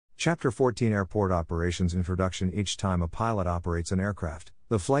Chapter 14 Airport Operations Introduction. Each time a pilot operates an aircraft,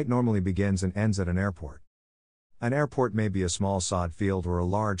 the flight normally begins and ends at an airport. An airport may be a small sod field or a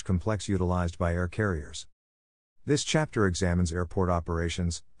large complex utilized by air carriers. This chapter examines airport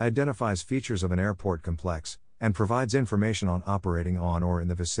operations, identifies features of an airport complex, and provides information on operating on or in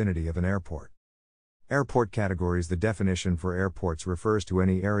the vicinity of an airport. Airport categories. The definition for airports refers to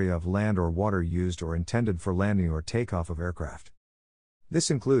any area of land or water used or intended for landing or takeoff of aircraft. This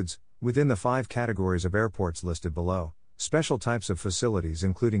includes, within the 5 categories of airports listed below, special types of facilities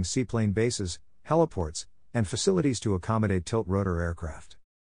including seaplane bases, heliports, and facilities to accommodate tilt-rotor aircraft.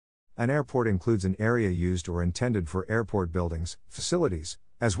 An airport includes an area used or intended for airport buildings, facilities,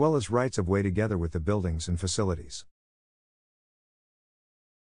 as well as rights of way together with the buildings and facilities.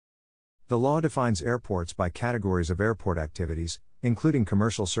 The law defines airports by categories of airport activities, including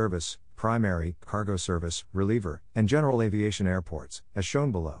commercial service, primary, cargo service, reliever, and general aviation airports, as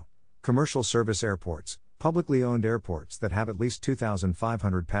shown below. Commercial service airports, publicly owned airports that have at least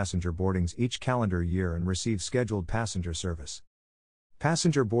 2,500 passenger boardings each calendar year and receive scheduled passenger service.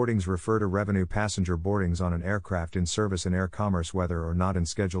 Passenger boardings refer to revenue passenger boardings on an aircraft in service in air commerce whether or not in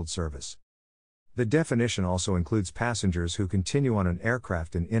scheduled service. The definition also includes passengers who continue on an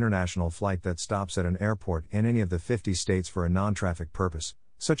aircraft in international flight that stops at an airport in any of the 50 states for a non-traffic purpose,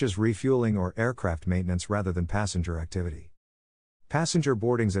 such as refueling or aircraft maintenance rather than passenger activity. Passenger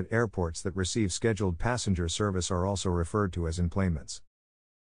boardings at airports that receive scheduled passenger service are also referred to as enplanements.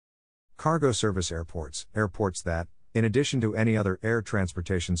 Cargo service airports, airports that, in addition to any other air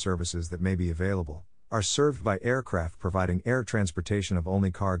transportation services that may be available, are served by aircraft providing air transportation of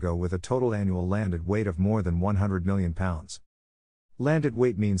only cargo with a total annual landed weight of more than 100 million pounds. Landed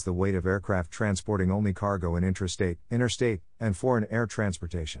weight means the weight of aircraft transporting only cargo in intrastate, interstate, and foreign air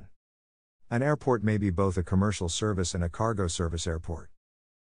transportation. An airport may be both a commercial service and a cargo service airport.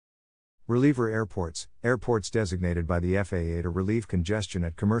 Reliever airports, airports designated by the FAA to relieve congestion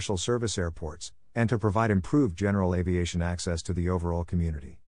at commercial service airports, and to provide improved general aviation access to the overall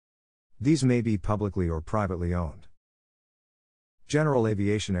community. These may be publicly or privately owned. General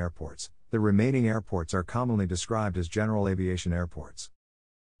aviation airports. The remaining airports are commonly described as general aviation airports.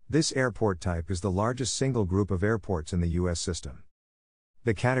 This airport type is the largest single group of airports in the U.S. system.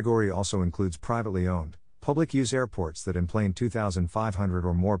 The category also includes privately owned, public-use airports that enplane 2,500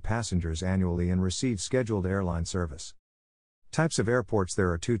 or more passengers annually and receive scheduled airline service. Types of airports.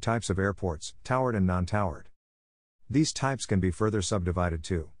 There are 2 types of airports, towered and non-towered. These types can be further subdivided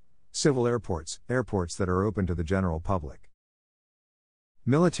to civil airports, airports that are open to the general public.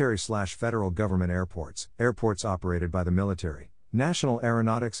 Military/federal government airports, airports operated by the military, National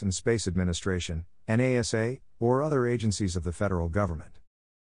Aeronautics and Space Administration, NASA, or other agencies of the federal government.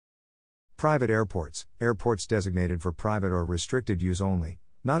 Private airports, airports designated for private or restricted use only,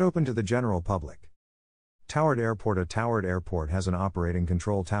 not open to the general public. Towered airport. A towered airport has an operating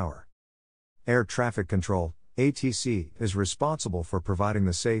control tower. Air traffic control, ATC, is responsible for providing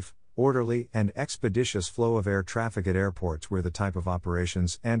the safe, orderly, and expeditious flow of air traffic at airports where the type of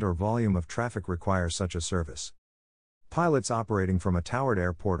operations and/or volume of traffic requires such a service. Pilots operating from a towered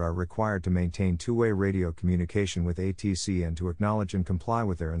airport are required to maintain two-way radio communication with ATC and to acknowledge and comply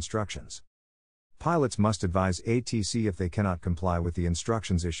with their instructions. Pilots must advise ATC if they cannot comply with the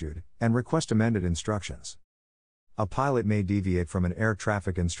instructions issued, and request amended instructions. A pilot may deviate from an air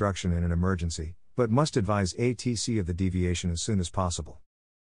traffic instruction in an emergency, but must advise ATC of the deviation as soon as possible.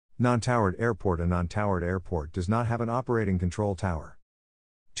 Non-towered airport. A non-towered airport does not have an operating control tower.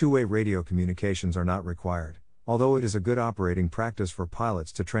 Two-way radio communications are not required, although it is a good operating practice for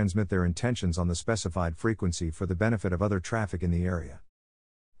pilots to transmit their intentions on the specified frequency for the benefit of other traffic in the area.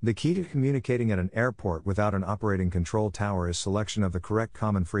 The key to communicating at an airport without an operating control tower is selection of the correct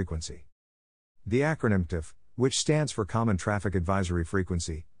common frequency. The acronym TIF, which stands for Common Traffic Advisory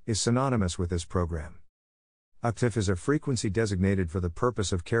Frequency, is synonymous with this program. A TIF is a frequency designated for the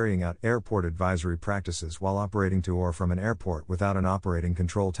purpose of carrying out airport advisory practices while operating to or from an airport without an operating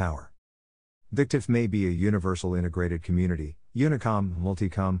control tower. The TIF may be a Universal Integrated Community, Unicom,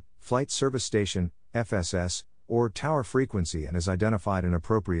 Multicom, Flight Service Station, FSS, or tower frequency and is identified in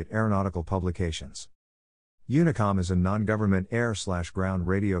appropriate aeronautical publications. Unicom is a non-government air/ground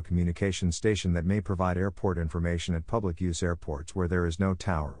radio communication station that may provide airport information at public-use airports where there is no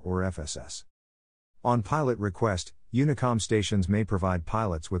tower or FSS. On pilot request, Unicom stations may provide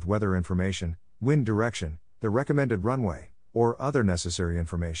pilots with weather information, wind direction, the recommended runway, or other necessary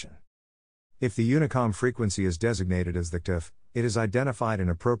information. If the Unicom frequency is designated as the TIF, it is identified in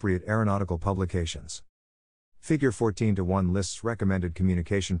appropriate aeronautical publications. Figure 14:1 lists recommended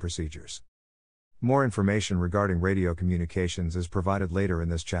communication procedures. More information regarding radio communications is provided later in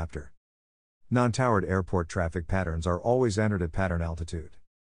this chapter. Non-towered airport traffic patterns are always entered at pattern altitude.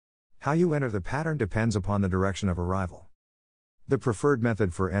 How you enter the pattern depends upon the direction of arrival. The preferred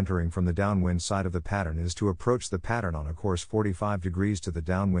method for entering from the downwind side of the pattern is to approach the pattern on a course 45 degrees to the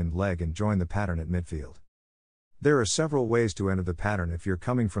downwind leg and join the pattern at midfield. There are several ways to enter the pattern if you're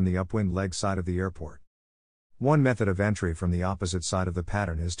coming from the upwind leg side of the airport. One method of entry from the opposite side of the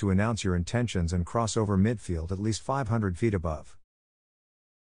pattern is to announce your intentions and cross over midfield at least 500 feet above.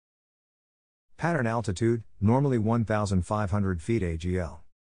 Pattern altitude, normally 1,500 feet AGL.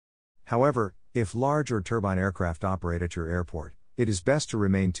 However, if large or turbine aircraft operate at your airport, it is best to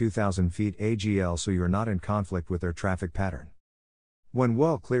remain 2,000 feet AGL so you are not in conflict with their traffic pattern. When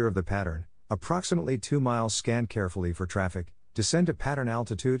well clear of the pattern, approximately 2 miles, scan carefully for traffic, descend to pattern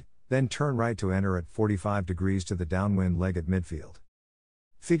altitude, then turn right to enter at 45 degrees to the downwind leg at midfield.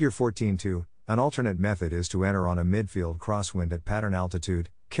 Figure 14.2, an alternate method is to enter on a midfield crosswind at pattern altitude,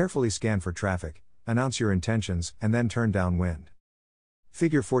 carefully scan for traffic, announce your intentions, and then turn downwind.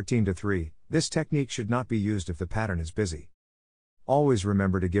 Figure 14.3, this technique should not be used if the pattern is busy. Always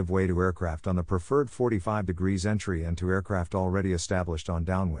remember to give way to aircraft on the preferred 45 degrees entry and to aircraft already established on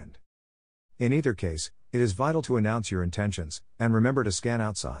downwind. In either case, it is vital to announce your intentions, and remember to scan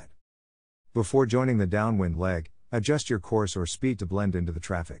outside. Before joining the downwind leg, adjust your course or speed to blend into the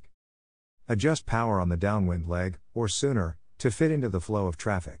traffic. Adjust power on the downwind leg, or sooner, to fit into the flow of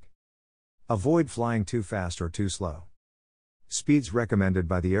traffic. Avoid flying too fast or too slow. Speeds recommended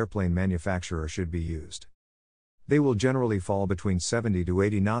by the airplane manufacturer should be used. They will generally fall between 70 to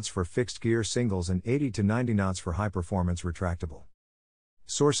 80 knots for fixed gear singles and 80 to 90 knots for high-performance retractable.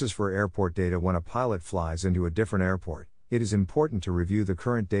 Sources for airport data. When a pilot flies into a different airport, it is important to review the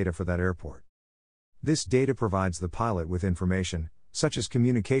current data for that airport. This data provides the pilot with information, such as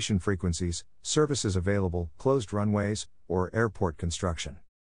communication frequencies, services available, closed runways, or airport construction.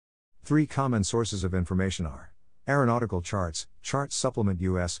 3 common sources of information are Aeronautical charts, Charts Supplement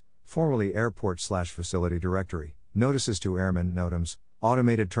US, formerly Airport/Facility Directory, Notices to Airmen (NOTAMs),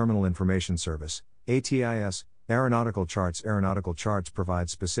 Automated Terminal Information Service, ATIS, Aeronautical charts. Aeronautical charts provide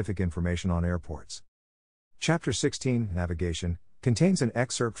specific information on airports. Chapter 16, Navigation, contains an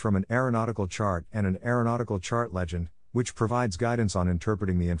excerpt from an aeronautical chart and an aeronautical chart legend, which provides guidance on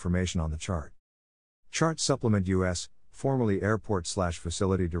interpreting the information on the chart. Chart Supplement US, formerly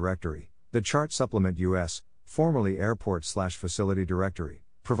Airport/Facility Directory, the Chart Supplement US, formerly Airport/Facility Directory,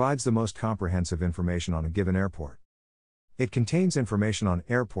 provides the most comprehensive information on a given airport. It contains information on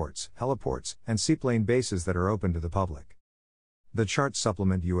airports, heliports, and seaplane bases that are open to the public. The Chart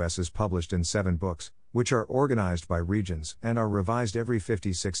Supplement US is published in 7 books, which are organized by regions and are revised every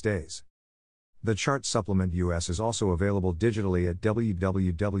 56 days. The Chart Supplement US is also available digitally at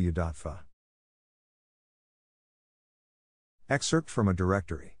www.fa. Excerpt from a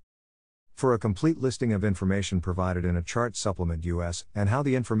directory. For a complete listing of information provided in a Chart Supplement US and how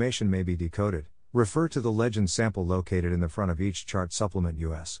the information may be decoded, refer to the legend sample located in the front of each Chart Supplement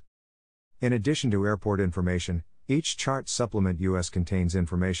US. In addition to airport information, each Chart Supplement US contains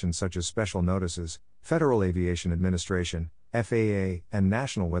information such as special notices, Federal Aviation Administration, FAA, and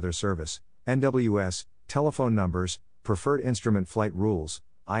National Weather Service, NWS, telephone numbers, preferred instrument flight rules,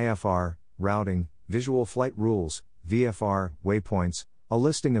 IFR, routing, visual flight rules, VFR, waypoints, a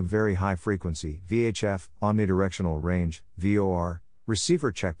listing of very high frequency, VHF, omnidirectional range, VOR,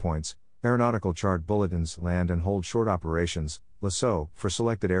 receiver checkpoints, aeronautical chart bulletins, land and hold short operations, LASSO, for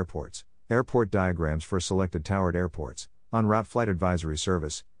selected airports, airport diagrams for selected towered airports, en route flight advisory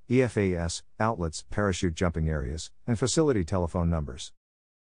service, EFAS, outlets, parachute jumping areas, and facility telephone numbers.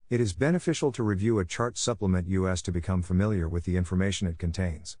 It is beneficial to review a Chart Supplement US to become familiar with the information it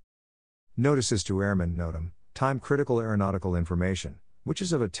contains. Notices to Airmen (NOTAM), time-critical aeronautical information, which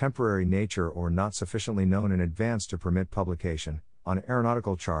is of a temporary nature or not sufficiently known in advance to permit publication, on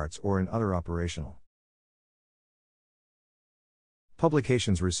aeronautical charts or in other operational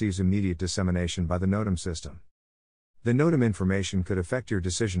publications, receives immediate dissemination by the NOTAM system. The NOTAM information could affect your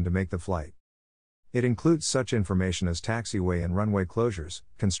decision to make the flight. It includes such information as taxiway and runway closures,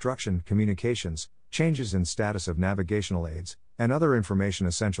 construction, communications, changes in status of navigational aids, and other information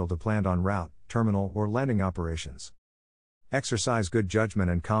essential to planned en route, terminal, or landing operations. Exercise good judgment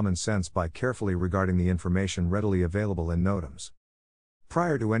and common sense by carefully regarding the information readily available in NOTAMs.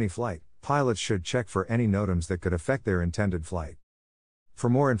 Prior to any flight, pilots should check for any NOTAMs that could affect their intended flight. For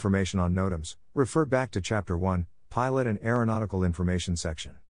more information on NOTAMs, refer back to Chapter 1, Pilot and Aeronautical Information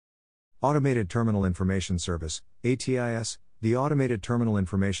section. Automated Terminal Information Service, ATIS. The Automated Terminal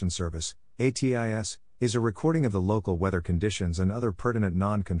Information Service, ATIS, is a recording of the local weather conditions and other pertinent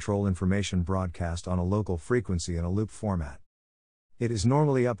non-control information broadcast on a local frequency in a loop format. It is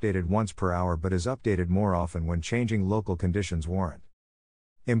normally updated once per hour but is updated more often when changing local conditions warrant.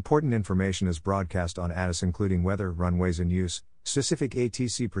 Important information is broadcast on ATIS including weather, runways in use, specific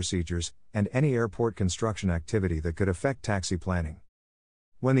ATC procedures, and any airport construction activity that could affect taxi planning.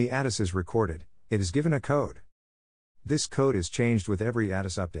 When the ATIS is recorded, it is given a code. This code is changed with every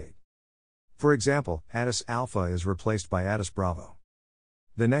ATIS update. For example, ATIS Alpha is replaced by ATIS Bravo.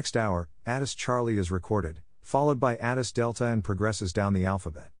 The next hour, ATIS Charlie is recorded, followed by ATIS Delta and progresses down the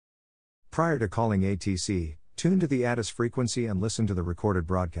alphabet. Prior to calling ATC, tune to the ATIS frequency and listen to the recorded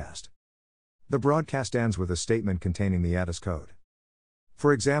broadcast. The broadcast ends with a statement containing the ATIS code.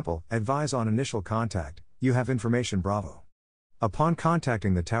 For example, advise on initial contact, you have information Bravo. Upon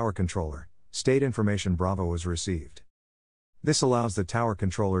contacting the tower controller, state information Bravo is received. This allows the tower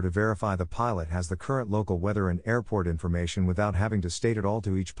controller to verify the pilot has the current local weather and airport information without having to state it all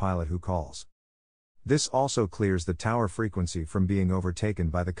to each pilot who calls. This also clears the tower frequency from being overtaken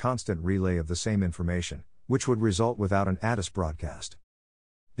by the constant relay of the same information, which would result without an ATIS broadcast.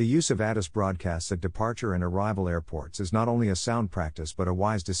 The use of ATIS broadcasts at departure and arrival airports is not only a sound practice but a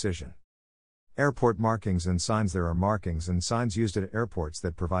wise decision. Airport markings and signs. There are markings and signs used at airports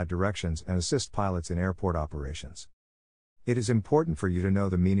that provide directions and assist pilots in airport operations. It is important for you to know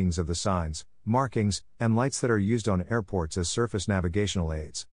the meanings of the signs, markings, and lights that are used on airports as surface navigational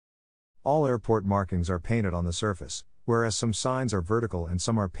aids. All airport markings are painted on the surface, whereas some signs are vertical and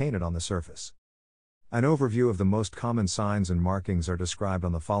some are painted on the surface. An overview of the most common signs and markings are described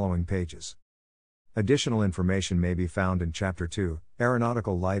on the following pages. Additional information may be found in Chapter 2,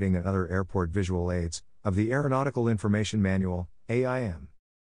 Aeronautical Lighting and Other Airport Visual Aids, of the Aeronautical Information Manual, AIM.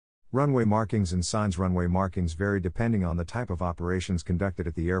 Runway markings and signs. Runway markings vary depending on the type of operations conducted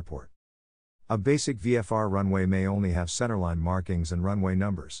at the airport. A basic VFR runway may only have centerline markings and runway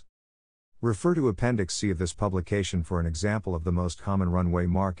numbers. Refer to Appendix C of this publication for an example of the most common runway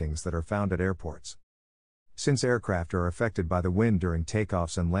markings that are found at airports. Since aircraft are affected by the wind during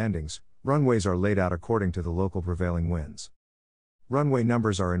takeoffs and landings, runways are laid out according to the local prevailing winds. Runway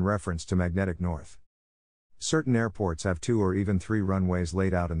numbers are in reference to magnetic north. Certain airports have 2 or even 3 runways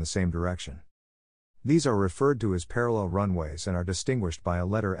laid out in the same direction. These are referred to as parallel runways and are distinguished by a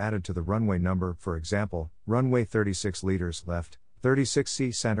letter added to the runway number, for example, runway 36 liters left,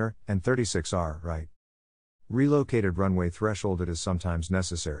 36C center, and 36R right. Relocated runway threshold. It is sometimes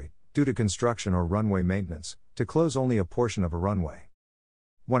necessary, due to construction or runway maintenance, to close only a portion of a runway.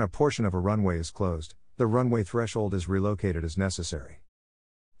 When a portion of a runway is closed, the runway threshold is relocated as necessary.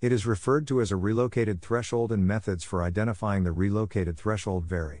 It is referred to as a relocated threshold, and methods for identifying the relocated threshold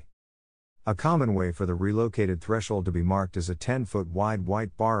vary. A common way for the relocated threshold to be marked is a 10-foot wide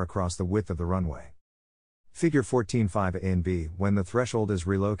white bar across the width of the runway. Figure 14.5a and b. When the threshold is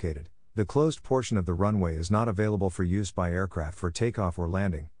relocated, the closed portion of the runway is not available for use by aircraft for takeoff or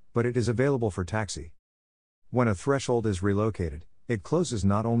landing, but it is available for taxi. When a threshold is relocated, it closes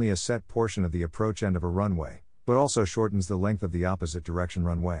not only a set portion of the approach end of a runway, but also shortens the length of the opposite direction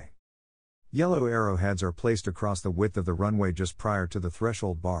runway. Yellow arrowheads are placed across the width of the runway just prior to the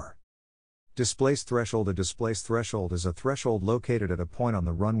threshold bar. Displaced threshold. A displaced threshold is a threshold located at a point on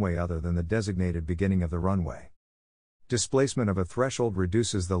the runway other than the designated beginning of the runway. Displacement of a threshold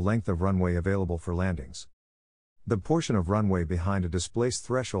reduces the length of runway available for landings. The portion of runway behind a displaced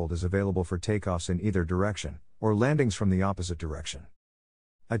threshold is available for takeoffs in either direction, or landings from the opposite direction.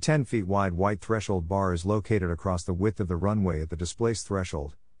 A 10 feet wide white threshold bar is located across the width of the runway at the displaced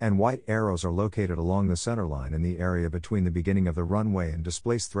threshold, and white arrows are located along the centerline in the area between the beginning of the runway and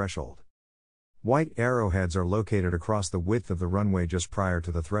displaced threshold. White arrowheads are located across the width of the runway just prior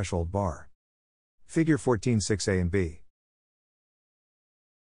to the threshold bar. Figure 14.6a and b.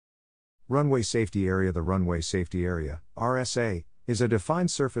 Runway Safety Area. The Runway Safety Area, RSA, is a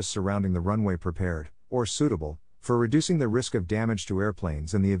defined surface surrounding the runway prepared, or suitable, for reducing the risk of damage to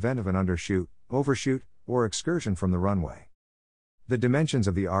airplanes in the event of an undershoot, overshoot, or excursion from the runway. The dimensions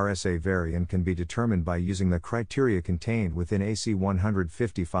of the RSA vary and can be determined by using the criteria contained within AC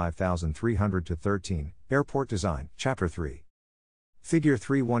 155,300-13, Airport Design, Chapter 3. Figure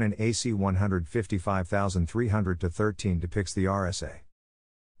 3.1 in AC 155,300-13 depicts the RSA.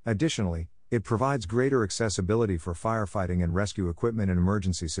 Additionally, it provides greater accessibility for firefighting and rescue equipment in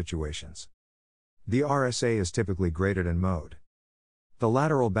emergency situations. The RSA is typically graded in mode. The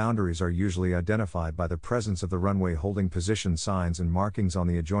lateral boundaries are usually identified by the presence of the runway holding position signs and markings on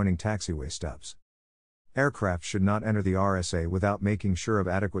the adjoining taxiway stubs. Aircraft should not enter the RSA without making sure of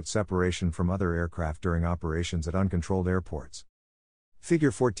adequate separation from other aircraft during operations at uncontrolled airports.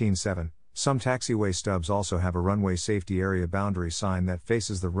 Figure 14.7, Some taxiway stubs also have a runway safety area boundary sign that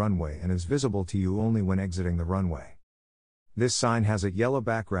faces the runway and is visible to you only when exiting the runway. This sign has a yellow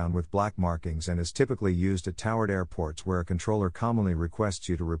background with black markings and is typically used at towered airports where a controller commonly requests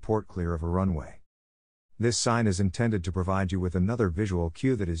you to report clear of a runway. This sign is intended to provide you with another visual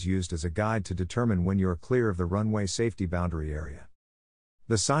cue that is used as a guide to determine when you are clear of the runway safety boundary area.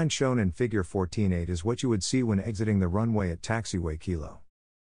 The sign shown in Figure 14.8 is what you would see when exiting the runway at taxiway Kilo.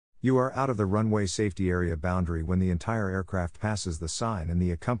 You are out of the runway safety area boundary when the entire aircraft passes the sign and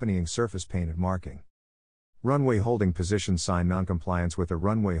the accompanying surface painted marking. Runway holding position sign noncompliance with a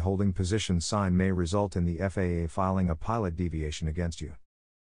runway holding position sign may result in the FAA filing a pilot deviation against you.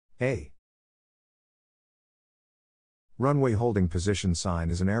 A runway holding position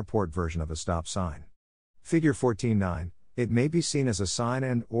sign is an airport version of a stop sign. Figure 14.9, it may be seen as a sign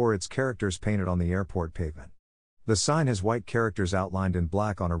and/or its characters painted on the airport pavement. The sign has white characters outlined in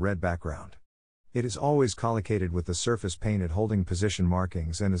black on a red background. It is always collocated with the surface painted holding position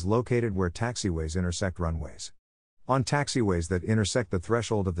markings and is located where taxiways intersect runways. On taxiways that intersect the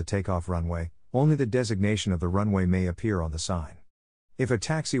threshold of the takeoff runway, only the designation of the runway may appear on the sign. If a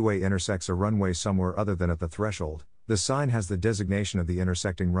taxiway intersects a runway somewhere other than at the threshold, the sign has the designation of the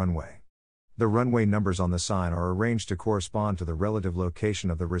intersecting runway. The runway numbers on the sign are arranged to correspond to the relative location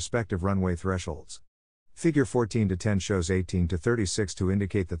of the respective runway thresholds. Figure 14-10 shows 18-36 to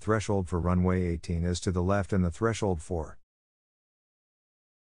indicate the threshold for runway 18 is to the left and the threshold for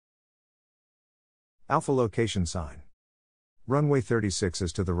Alpha location sign. Runway 36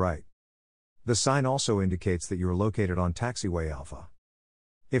 is to the right. The sign also indicates that you are located on taxiway Alpha.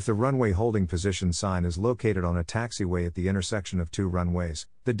 If the runway holding position sign is located on a taxiway at the intersection of two runways,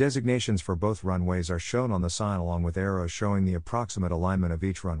 the designations for both runways are shown on the sign along with arrows showing the approximate alignment of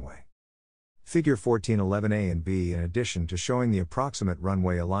each runway. Figure 14.11a and b. In addition to showing the approximate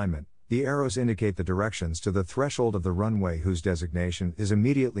runway alignment, the arrows indicate the directions to the threshold of the runway whose designation is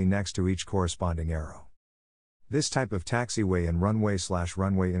immediately next to each corresponding arrow. This type of taxiway and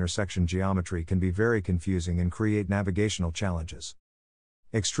runway/runway intersection geometry can be very confusing and create navigational challenges.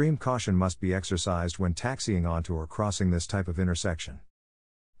 Extreme caution must be exercised when taxiing onto or crossing this type of intersection.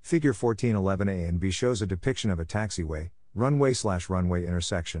 Figure 14.11a and b shows a depiction of a taxiway, runway/runway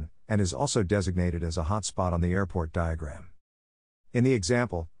intersection, and is also designated as a hotspot on the airport diagram. In the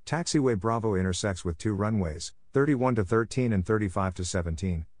example, taxiway Bravo intersects with two runways, 31-13 and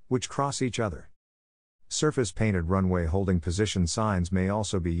 35-17, which cross each other. Surface painted runway holding position signs may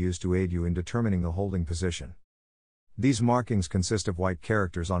also be used to aid you in determining the holding position. These markings consist of white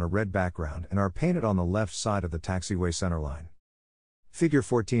characters on a red background and are painted on the left side of the taxiway centerline. Figure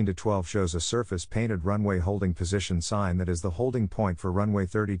 14-12 shows a surface painted runway holding position sign that is the holding point for runway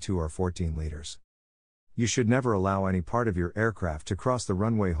 32 or 14 liters. You should never allow any part of your aircraft to cross the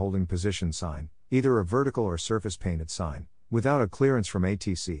runway holding position sign, either a vertical or surface painted sign, without a clearance from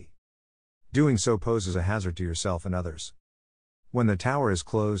ATC. Doing so poses a hazard to yourself and others. When the tower is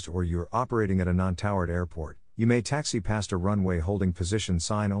closed or you are operating at a non-towered airport, you may taxi past a runway holding position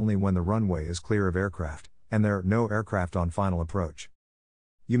sign only when the runway is clear of aircraft, and there are no aircraft on final approach.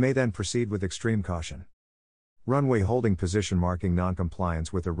 You may then proceed with extreme caution. Runway holding position marking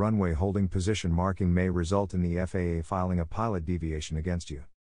noncompliance with a runway holding position marking may result in the FAA filing a pilot deviation against you.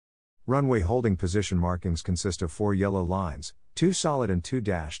 Runway holding position markings consist of 4 yellow lines, 2 solid and 2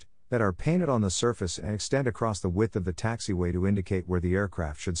 dashed, that are painted on the surface and extend across the width of the taxiway to indicate where the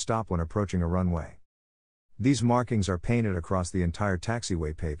aircraft should stop when approaching a runway. These markings are painted across the entire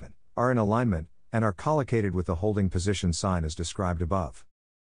taxiway pavement, are in alignment, and are collocated with the holding position sign as described above.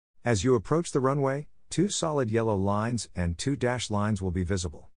 As you approach the runway, 2 solid yellow lines and 2 dashed lines will be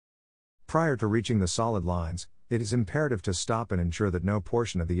visible. Prior to reaching the solid lines, it is imperative to stop and ensure that no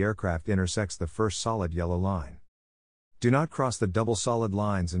portion of the aircraft intersects the first solid yellow line. Do not cross the double solid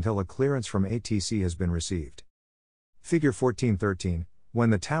lines until a clearance from ATC has been received. Figure 14.13, when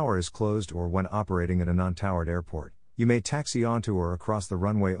the tower is closed or when operating at a non-towered airport, you may taxi onto or across the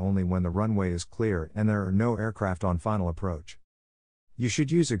runway only when the runway is clear and there are no aircraft on final approach. You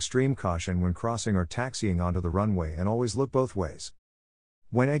should use extreme caution when crossing or taxiing onto the runway and always look both ways.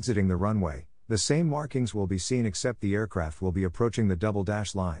 When exiting the runway, the same markings will be seen except the aircraft will be approaching the double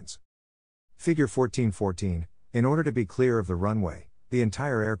dash lines. Figure 14.14, in order to be clear of the runway, the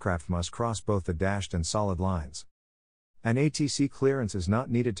entire aircraft must cross both the dashed and solid lines. An ATC clearance is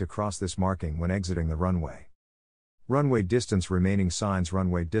not needed to cross this marking when exiting the runway. Runway distance remaining signs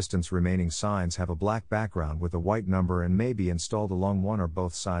have a black background with a white number and may be installed along one or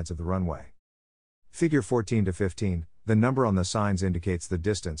both sides of the runway. Figure 14-15, the number on the signs indicates the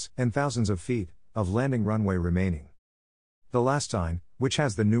distance, and thousands of feet, of landing runway remaining. The last sign, which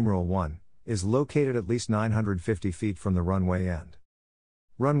has the numeral 1, is located at least 950 feet from the runway end.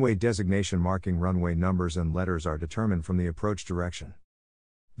 Runway designation marking runway numbers and letters are determined from the approach direction.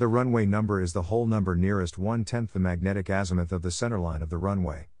 The runway number is the whole number nearest 1/10 the magnetic azimuth of the centerline of the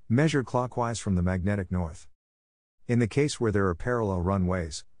runway, measured clockwise from the magnetic north. In the case where there are parallel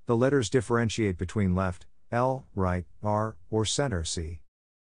runways, the letters differentiate between left, L, right, R, or center, C.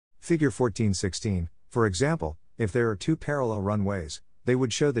 Figure 1416, for example, if there are two parallel runways, they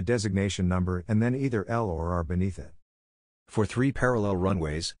would show the designation number and then either L or R beneath it. For three parallel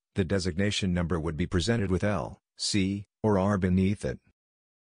runways, the designation number would be presented with L, C, or R beneath it.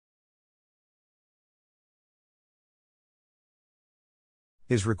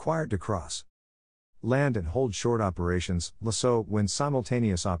 Is required to cross. Land and hold short operations, LSO, when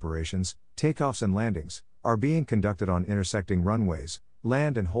simultaneous operations, takeoffs and landings, are being conducted on intersecting runways.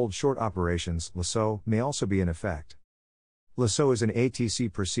 Land and hold short operations, LSO, may also be in effect. LSO is an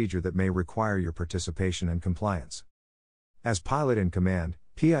ATC procedure that may require your participation and compliance. As pilot in command,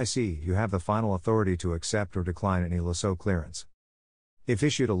 PIC, you have the final authority to accept or decline any LSO clearance. If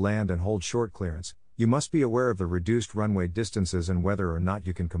issued a land and hold short clearance, you must be aware of the reduced runway distances and whether or not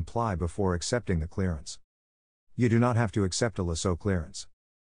you can comply before accepting the clearance. You do not have to accept a LSO clearance.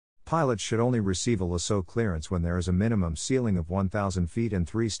 Pilots should only receive a LSO clearance when there is a minimum ceiling of 1,000 feet and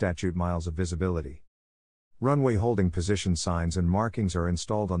 3 statute miles of visibility. Runway holding position signs and markings are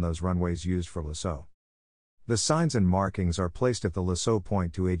installed on those runways used for LSO. The signs and markings are placed at the LSO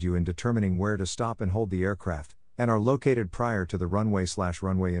point to aid you in determining where to stop and hold the aircraft, and are located prior to the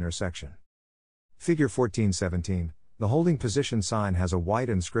runway/runway intersection. Figure 1417, the holding position sign has a white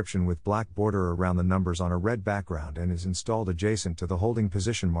inscription with black border around the numbers on a red background and is installed adjacent to the holding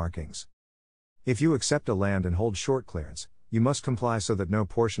position markings. If you accept a land and hold short clearance, you must comply so that no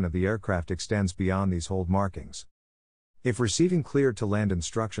portion of the aircraft extends beyond these hold markings. If receiving cleared to land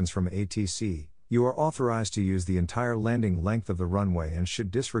instructions from ATC, you are authorized to use the entire landing length of the runway and should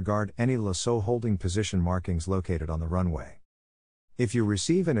disregard any LSO holding position markings located on the runway. If you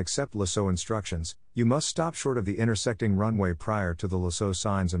receive and accept LSO instructions, you must stop short of the intersecting runway prior to the LSO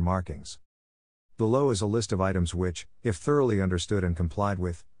signs and markings. Below is a list of items which, if thoroughly understood and complied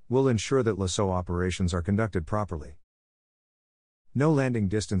with, will ensure that LSO operations are conducted properly. No landing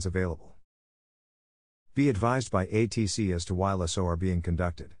distance available. Be advised by ATC as to why LSO are being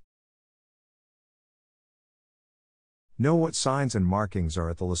conducted. Know what signs and markings are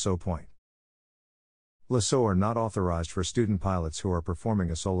at the LSO point. LSO are not authorized for student pilots who are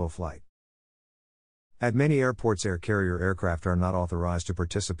performing a solo flight. At many airports, air carrier aircraft are not authorized to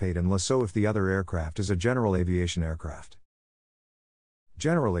participate in LSO if the other aircraft is a general aviation aircraft.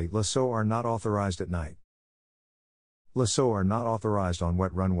 Generally, LSO are not authorized at night. LSO are not authorized on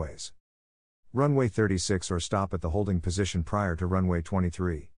wet runways. Runway 36 or stop at the holding position prior to runway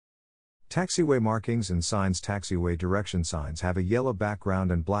 23. Taxiway markings and signs. Taxiway direction signs have a yellow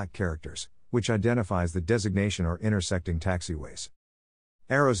background and black characters, which identifies the designation or intersecting taxiways.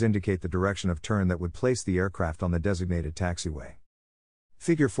 Arrows indicate the direction of turn that would place the aircraft on the designated taxiway.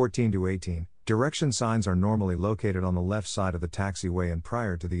 Figure 14-18, direction signs are normally located on the left side of the taxiway and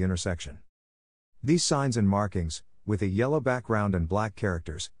prior to the intersection. These signs and markings, with a yellow background and black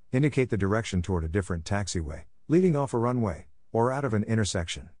characters, indicate the direction toward a different taxiway, leading off a runway, or out of an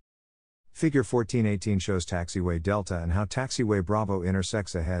intersection. Figure 14-18 shows taxiway Delta and how taxiway Bravo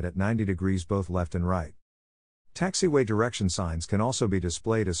intersects ahead at 90 degrees both left and right. Taxiway direction signs can also be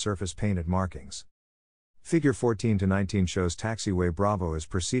displayed as surface painted markings. Figure 14-19 shows taxiway Bravo is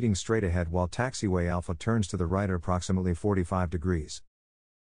proceeding straight ahead while taxiway Alpha turns to the right at approximately 45 degrees.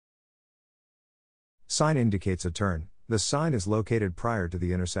 Sign indicates a turn. The sign is located prior to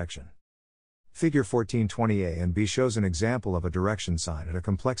the intersection. Figure 14-20A and B shows an example of a direction sign at a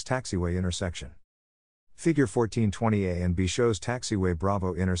complex taxiway intersection. Figure 14-20A and B shows taxiway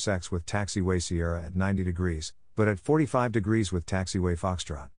Bravo intersects with taxiway Sierra at 90 degrees, but at 45 degrees with taxiway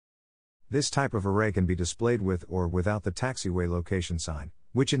Foxtrot. This type of array can be displayed with or without the taxiway location sign,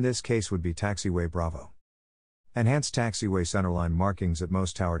 which in this case would be taxiway Bravo. Enhanced taxiway centerline markings at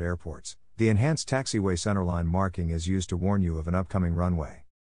most towered airports. The enhanced taxiway centerline marking is used to warn you of an upcoming runway.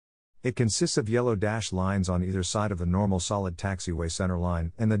 It consists of yellow dash lines on either side of the normal solid taxiway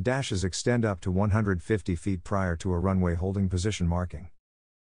centerline, and the dashes extend up to 150 feet prior to a runway holding position marking.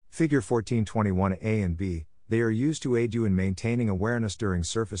 Figure 14-21A and B, they are used to aid you in maintaining awareness during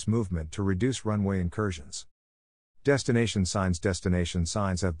surface movement to reduce runway incursions. Destination signs. Destination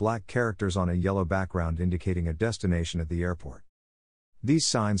signs have black characters on a yellow background indicating a destination at the airport. These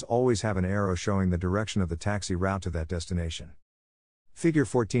signs always have an arrow showing the direction of the taxi route to that destination. Figure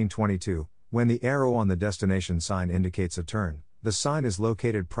 14-22, when the arrow on the destination sign indicates a turn, the sign is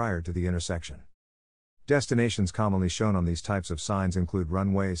located prior to the intersection. Destinations commonly shown on these types of signs include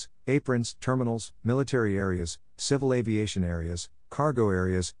runways, aprons, terminals, military areas, civil aviation areas, cargo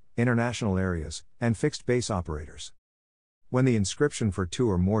areas, international areas, and fixed base operators. When the inscription for two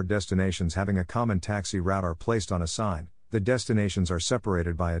or more destinations having a common taxi route are placed on a sign, the destinations are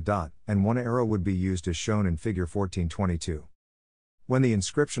separated by a dot, and one arrow would be used as shown in Figure 1422. When the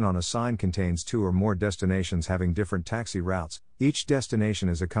inscription on a sign contains two or more destinations having different taxi routes, each destination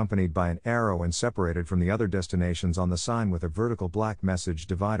is accompanied by an arrow and separated from the other destinations on the sign with a vertical black message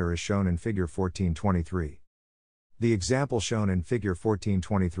divider as shown in Figure 1423. The example shown in Figure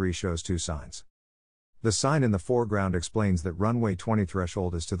 1423 shows two signs. The sign in the foreground explains that runway 20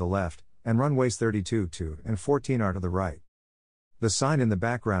 threshold is to the left, and runways 32, 2, and 14 are to the right. The sign in the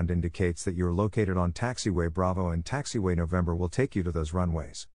background indicates that you are located on taxiway Bravo and taxiway November will take you to those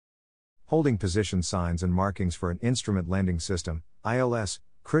runways. Holding position signs and markings for an instrument landing system, ILS,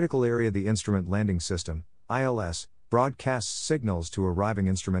 critical area. The instrument landing system, ILS, broadcasts signals to arriving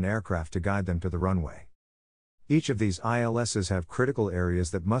instrument aircraft to guide them to the runway. Each of these ILSs have critical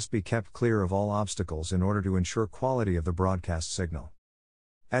areas that must be kept clear of all obstacles in order to ensure quality of the broadcast signal.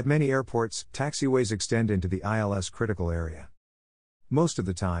 At many airports, taxiways extend into the ILS critical area. Most of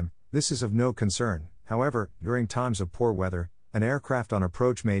the time, this is of no concern. However, during times of poor weather, an aircraft on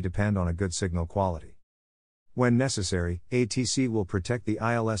approach may depend on a good signal quality. When necessary, ATC will protect the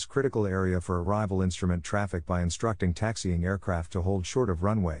ILS critical area for arrival instrument traffic by instructing taxiing aircraft to hold short of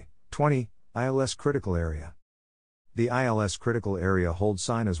runway 20, ILS critical area. The ILS critical area hold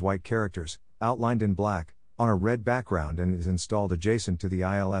sign is white characters, outlined in black, on a red background and is installed adjacent to the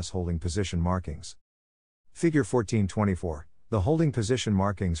ILS holding position markings. Figure 1424. The holding position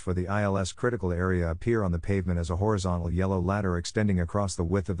markings for the ILS critical area appear on the pavement as a horizontal yellow ladder extending across the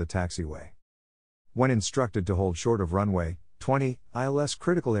width of the taxiway. When instructed to hold short of runway 20, ILS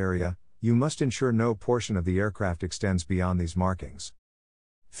critical area, you must ensure no portion of the aircraft extends beyond these markings.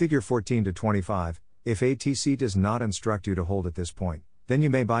 Figure 14-25. If ATC does not instruct you to hold at this point, then you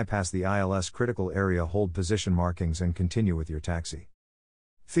may bypass the ILS critical area hold position markings and continue with your taxi.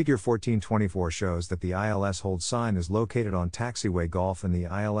 Figure 1424 shows that the ILS hold sign is located on taxiway Golf and the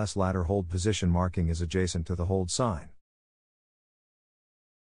ILS ladder hold position marking is adjacent to the hold sign.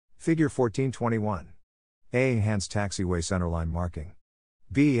 Figure 1421. A. Enhanced taxiway centerline marking.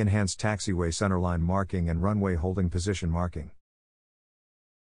 B. Enhanced taxiway centerline marking and runway holding position marking.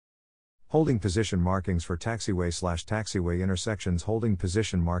 Holding position markings for taxiway/taxiway intersections. Holding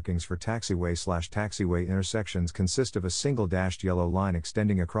position markings for taxiway/taxiway intersections consist of a single dashed yellow line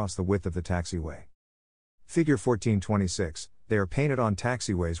extending across the width of the taxiway. Figure 1426, they are painted on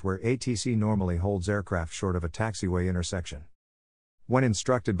taxiways where ATC normally holds aircraft short of a taxiway intersection. When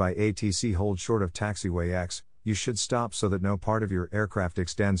instructed by ATC hold short of taxiway X, you should stop so that no part of your aircraft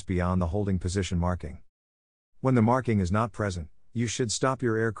extends beyond the holding position marking. When the marking is not present, you should stop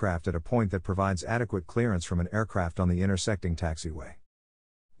your aircraft at a point that provides adequate clearance from an aircraft on the intersecting taxiway.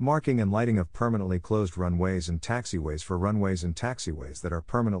 Marking and lighting of permanently closed runways and taxiways. For runways and taxiways that are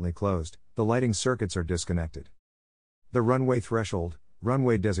permanently closed, the lighting circuits are disconnected. The runway threshold,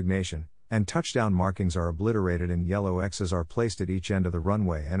 runway designation, and touchdown markings are obliterated and yellow X's are placed at each end of the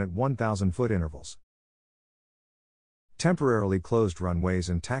runway and at 1,000-foot intervals. Temporarily closed runways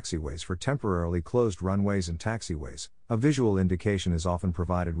and taxiways. For temporarily closed runways and taxiways, a visual indication is often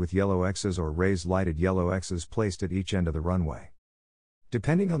provided with yellow X's or raised lighted yellow X's placed at each end of the runway.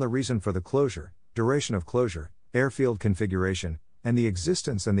 Depending on the reason for the closure, duration of closure, airfield configuration, and the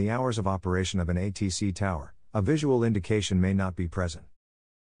existence and the hours of operation of an ATC tower, a visual indication may not be present.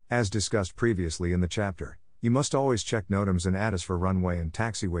 As discussed previously in the chapter, you must always check NOTAMs and ATIS for runway and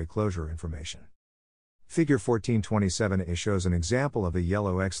taxiway closure information. Figure 1427A shows an example of a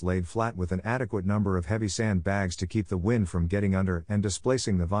yellow X laid flat with an adequate number of heavy sand bags to keep the wind from getting under and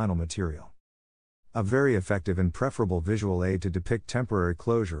displacing the vinyl material. A very effective and preferable visual aid to depict temporary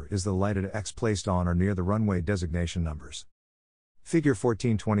closure is the lighted X placed on or near the runway designation numbers. Figure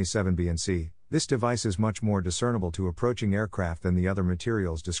 1427B and C, this device is much more discernible to approaching aircraft than the other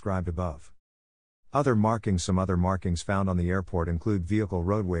materials described above. Other markings. Some other markings found on the airport include vehicle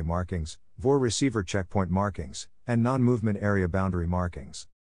roadway markings, VOR receiver checkpoint markings, and non-movement area boundary markings.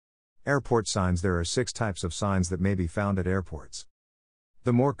 Airport signs. There are 6 types of signs that may be found at airports.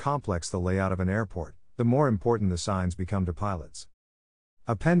 The more complex the layout of an airport, the more important the signs become to pilots.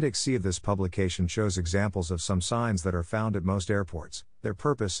 Appendix C of this publication shows examples of some signs that are found at most airports, their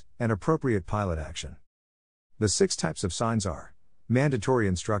purpose, and appropriate pilot action. The 6 types of signs are: mandatory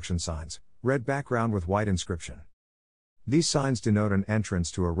instruction signs, red background with white inscription. These signs denote an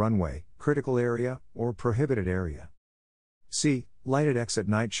entrance to a runway, critical area, or prohibited area. C. Lighted X at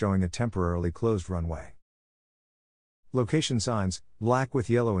night showing a temporarily closed runway. Location signs, black with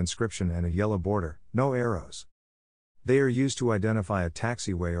yellow inscription and a yellow border, no arrows. They are used to identify a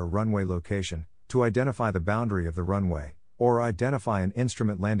taxiway or runway location, to identify the boundary of the runway, or identify an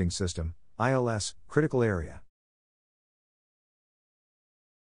instrument landing system, ILS, critical area.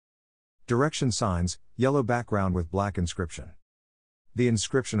 Direction signs, yellow background with black inscription. The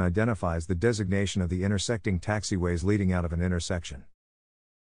inscription identifies the designation of the intersecting taxiways leading out of an intersection.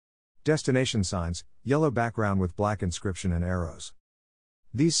 Destination signs, yellow background with black inscription and arrows.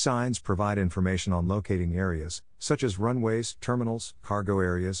 These signs provide information on locating areas, such as runways, terminals, cargo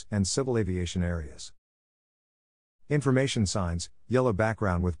areas, and civil aviation areas. Information signs, yellow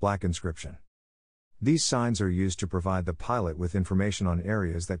background with black inscription. These signs are used to provide the pilot with information on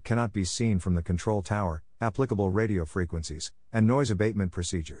areas that cannot be seen from the control tower, applicable radio frequencies, and noise abatement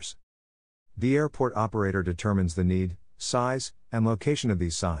procedures. The airport operator determines the need, size, and location of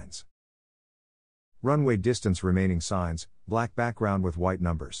these signs. Runway distance remaining signs, black background with white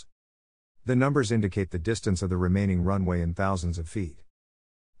numbers. The numbers indicate the distance of the remaining runway in thousands of feet.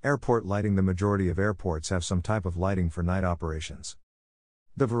 Airport lighting. The majority of airports have some type of lighting for night operations.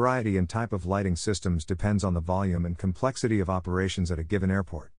 The variety and type of lighting systems depends on the volume and complexity of operations at a given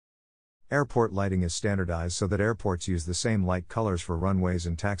airport. Airport lighting is standardized so that airports use the same light colors for runways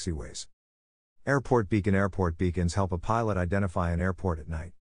and taxiways. Airport beacon. Airport beacons help a pilot identify an airport at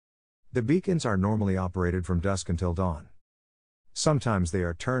night. The beacons are normally operated from dusk until dawn. Sometimes they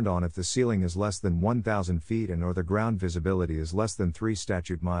are turned on if the ceiling is less than 1,000 feet and or the ground visibility is less than 3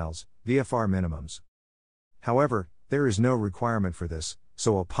 statute miles, VFR minimums. However, there is no requirement for this,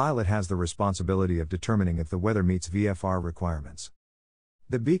 so a pilot has the responsibility of determining if the weather meets VFR requirements.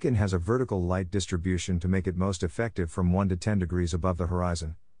 The beacon has a vertical light distribution to make it most effective from 1 to 10 degrees above the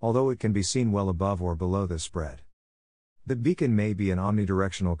horizon, although it can be seen well above or below this spread. The beacon may be an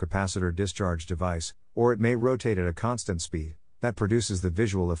omnidirectional capacitor discharge device, or it may rotate at a constant speed, that produces the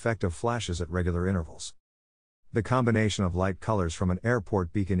visual effect of flashes at regular intervals. The combination of light colors from an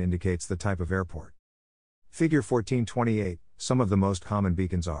airport beacon indicates the type of airport. Figure 1428, some of the most common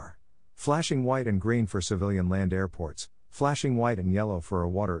beacons are flashing white and green for civilian land airports, flashing white and yellow for a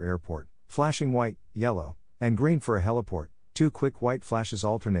water airport, flashing white, yellow, and green for a heliport, 2 quick white flashes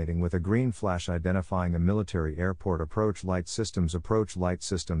alternating with a green flash identifying a military airport. Approach light systems. Approach light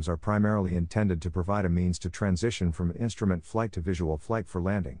systems are primarily intended to provide a means to transition from instrument flight to visual flight for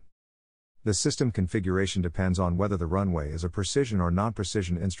landing. The system configuration depends on whether the runway is a precision or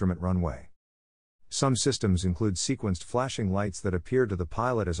non-precision instrument runway. Some systems include sequenced flashing lights that appear to the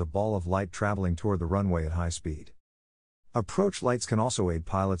pilot as a ball of light traveling toward the runway at high speed. Approach lights can also aid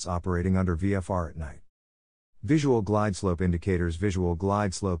pilots operating under VFR at night. Visual glide slope indicators. Visual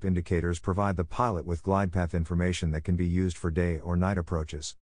glide slope indicators provide the pilot with glide path information that can be used for day or night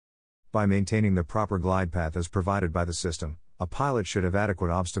approaches. By maintaining the proper glide path as provided by the system, a pilot should have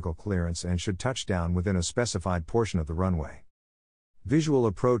adequate obstacle clearance and should touch down within a specified portion of the runway. Visual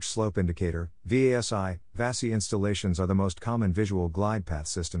approach slope indicator, VASI installations are the most common visual glide path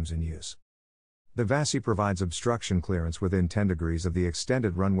systems in use. The VASI provides obstruction clearance within 10 degrees of the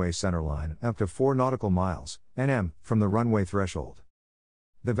extended runway centerline up to 4 nautical miles, (nm), from the runway threshold.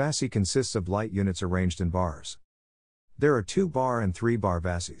 The VASI consists of light units arranged in bars. There are 2-bar and 3-bar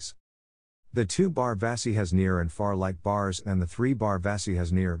VASIs. The 2-bar VASI has near and far light bars and the 3-bar VASI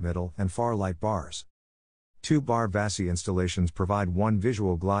has near, middle, and far light bars. 2-bar VASI installations provide one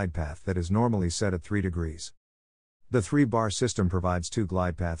visual glide path that is normally set at 3 degrees. The 3-bar system provides 2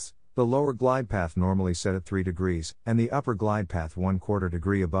 glide paths, the lower glide path normally set at 3 degrees, and the upper glide path 1/4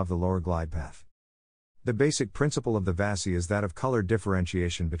 degree above the lower glide path. The basic principle of the VASI is that of color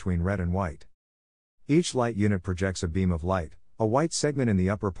differentiation between red and white. Each light unit projects a beam of light, a white segment in the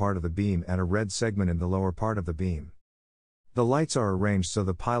upper part of the beam and a red segment in the lower part of the beam. The lights are arranged so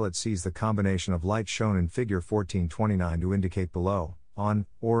the pilot sees the combination of light shown in figure 1429 to indicate below, on,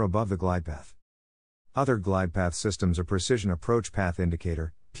 or above the glide path. Other glide path systems. A precision approach path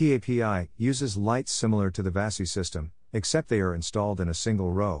indicator, PAPI, uses lights similar to the VASI system, except they are installed in a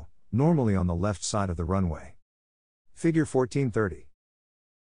single row, normally on the left side of the runway. Figure 1430.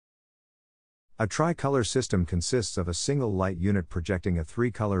 A tricolor system consists of a single light unit projecting a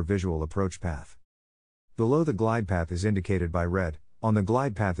 3-color visual approach path. Below the glide path is indicated by red, on the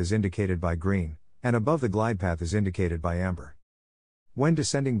glide path is indicated by green, and above the glide path is indicated by amber. When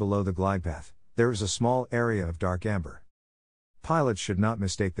descending below the glide path, there is a small area of dark amber. Pilots should not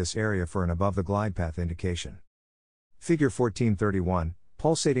mistake this area for an above the glide path indication. Figure 1431,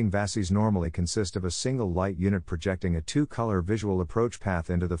 Pulsating VASIs normally consist of a single light unit projecting a two-color visual approach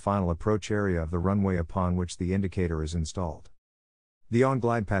path into the final approach area of the runway upon which the indicator is installed. The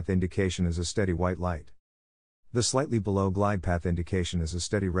on-glide path indication is a steady white light. The slightly below glide path indication is a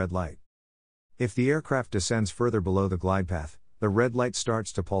steady red light. If the aircraft descends further below the glide path, the red light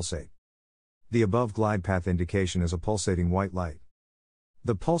starts to pulsate. The above glide path indication is a pulsating white light.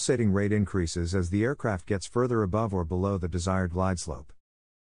 The pulsating rate increases as the aircraft gets further above or below the desired glide slope.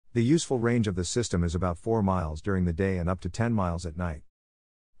 The useful range of the system is about 4 miles during the day and up to 10 miles at night.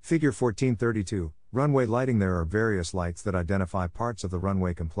 Figure 1432, runway lighting. There are various lights that identify parts of the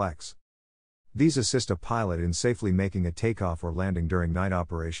runway complex. These assist a pilot in safely making a takeoff or landing during night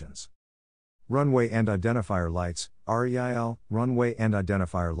operations. Runway End Identifier Lights, REIL, runway end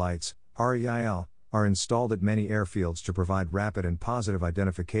identifier lights, REIL, are installed at many airfields to provide rapid and positive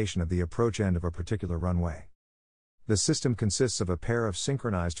identification of the approach end of a particular runway. The system consists of a pair of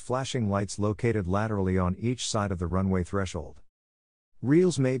synchronized flashing lights located laterally on each side of the runway threshold.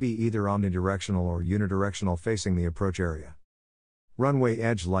 Reels may be either omnidirectional or unidirectional facing the approach area. Runway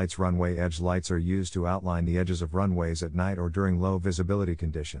edge lights. Runway edge lights are used to outline the edges of runways at night or during low visibility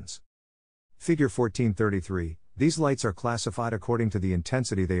conditions. Figure 1433, these lights are classified according to the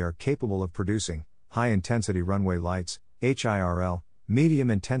intensity they are capable of producing: high-intensity runway lights, HIRL,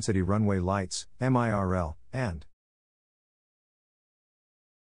 medium-intensity runway lights, MIRL, and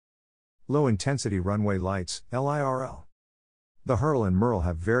low-intensity runway lights, LIRL. The HIRL and MIRL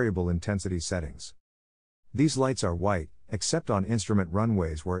have variable intensity settings. These lights are white, except on instrument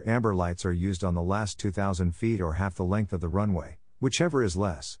runways where amber lights are used on the last 2,000 feet or half the length of the runway, whichever is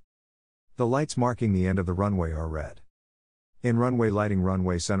less. The lights marking the end of the runway are red. In runway lighting,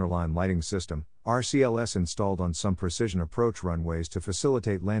 runway centerline lighting system, RCLS, installed on some precision approach runways to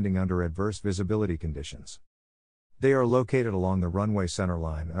facilitate landing under adverse visibility conditions. They are located along the runway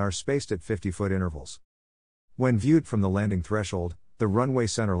centerline and are spaced at 50-foot intervals. When viewed from the landing threshold, the runway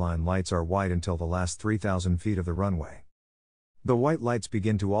centerline lights are white until the last 3,000 feet of the runway. The white lights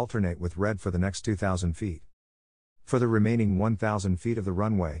begin to alternate with red for the next 2,000 feet. For the remaining 1,000 feet of the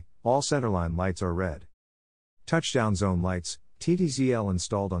runway, all centerline lights are red. Touchdown zone lights, TTZL,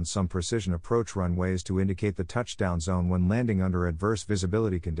 installed on some precision approach runways to indicate the touchdown zone when landing under adverse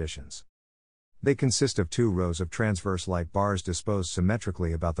visibility conditions. They consist of 2 rows of transverse light bars disposed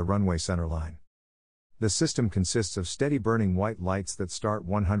symmetrically about the runway centerline. The system consists of steady burning white lights that start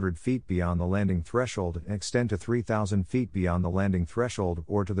 100 feet beyond the landing threshold and extend to 3,000 feet beyond the landing threshold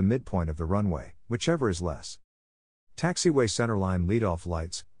or to the midpoint of the runway, whichever is less. Taxiway centerline leadoff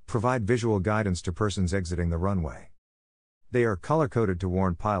lights provide visual guidance to persons exiting the runway. They are color-coded to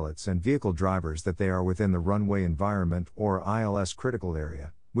warn pilots and vehicle drivers that they are within the runway environment or ILS critical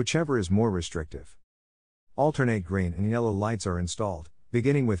area, whichever is more restrictive. Alternate green and yellow lights are installed,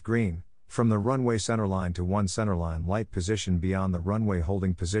 beginning with green, from the runway centerline to one centerline light position beyond the runway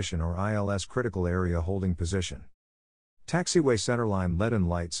holding position or ILS critical area holding position. Taxiway centerline leaden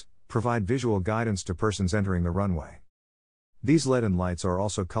lights provide visual guidance to persons entering the runway. These leaden lights are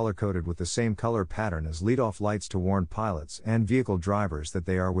also color-coded with the same color pattern as leadoff lights to warn pilots and vehicle drivers that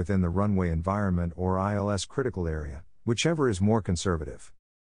they are within the runway environment or ILS critical area, whichever is more conservative.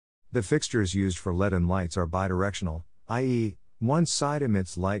 The fixtures used for leaden lights are bidirectional, i.e., one side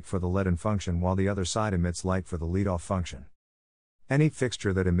emits light for the leaden function while the other side emits light for the leadoff function. Any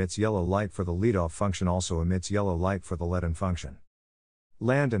fixture that emits yellow light for the leadoff function also emits yellow light for the leaden function.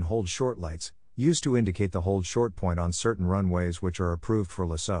 Land and hold short lights, used to indicate the hold short point on certain runways which are approved for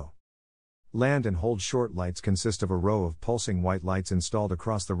LSO. Land and hold short lights consist of a row of pulsing white lights installed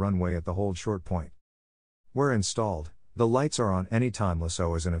across the runway at the hold short point. Where installed, the lights are on any time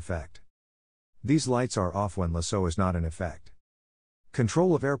LSO is in effect. These lights are off when LSO is not in effect.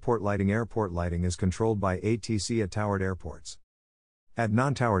 Control of airport lighting. Airport lighting is controlled by ATC at towered airports. At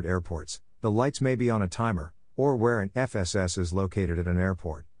non-towered airports, the lights may be on a timer, or where an FSS is located at an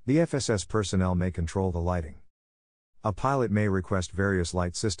airport, the FSS personnel may control the lighting. A pilot may request various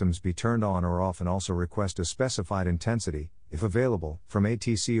light systems be turned on or off and also request a specified intensity, if available, from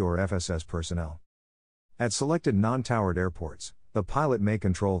ATC or FSS personnel. At selected non-towered airports, the pilot may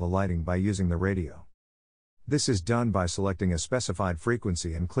control the lighting by using the radio. This is done by selecting a specified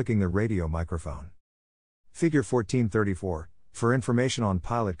frequency and clicking the radio microphone. Figure 1434, for information on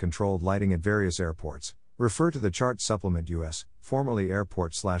pilot-controlled lighting at various airports, refer to the chart supplement US, formerly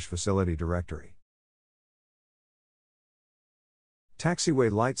airport/facility directory.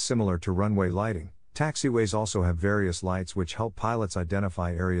 Taxiway lights. Similar to runway lighting, taxiways also have various lights which help pilots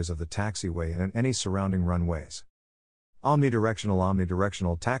identify areas of the taxiway and any surrounding runways.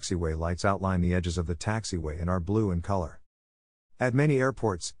 Omnidirectional taxiway lights outline the edges of the taxiway and are blue in color. At many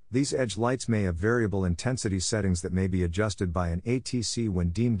airports, these edge lights may have variable intensity settings that may be adjusted by an ATC when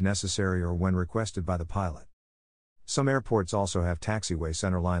deemed necessary or when requested by the pilot. Some airports also have taxiway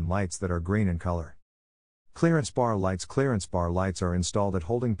centerline lights that are green in color. Clearance bar lights. Clearance bar lights are installed at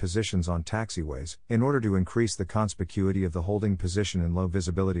holding positions on taxiways in order to increase the conspicuity of the holding position in low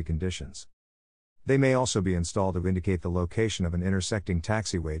visibility conditions. They may also be installed to indicate the location of an intersecting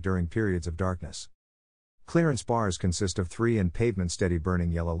taxiway during periods of darkness. Clearance bars consist of 3 and pavement steady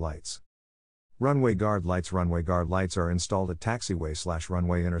burning yellow lights. Runway guard lights. Runway guard lights are installed at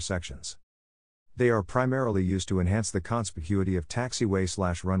taxiway/runway intersections. They are primarily used to enhance the conspicuity of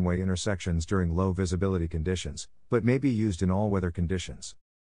taxiway/runway intersections during low visibility conditions, but may be used in all weather conditions.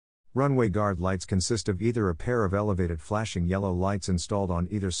 Runway guard lights consist of either a pair of elevated flashing yellow lights installed on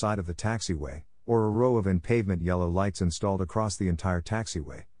either side of the taxiway, or a row of in-pavement yellow lights installed across the entire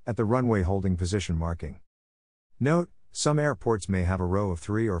taxiway, at the runway holding position marking. Note, some airports may have a row of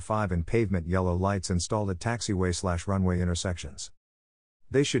 3 or 5 in-pavement yellow lights installed at taxiway/runway intersections.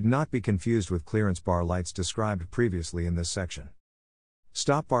 They should not be confused with clearance bar lights described previously in this section.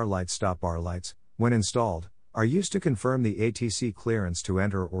 Stop bar lights. Stop bar lights, when installed, are used to confirm the ATC clearance to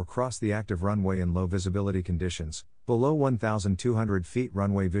enter or cross the active runway in low visibility conditions, below 1,200 feet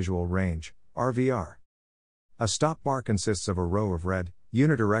runway visual range, RVR. A stop bar consists of a row of red,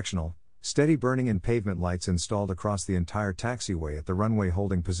 unidirectional, steady burning and pavement lights installed across the entire taxiway at the runway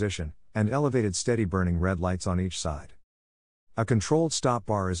holding position, and elevated steady burning red lights on each side. A controlled stop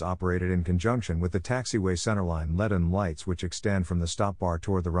bar is operated in conjunction with the taxiway centerline leaden lights which extend from the stop bar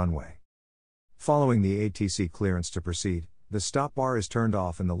toward the runway. Following the ATC clearance to proceed, the stop bar is turned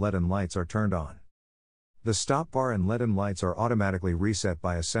off and the leaden lights are turned on. The stop bar and leaden lights are automatically reset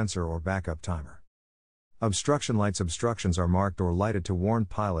by a sensor or backup timer. Obstruction lights. Obstructions are marked or lighted to warn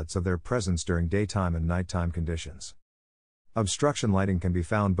pilots of their presence during daytime and nighttime conditions. Obstruction lighting can be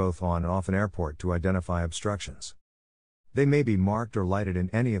found both on and off an airport to identify obstructions. They may be marked or lighted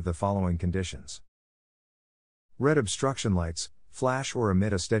in any of the following conditions. Red obstruction lights flash or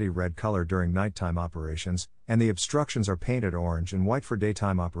emit a steady red color during nighttime operations, and the obstructions are painted orange and white for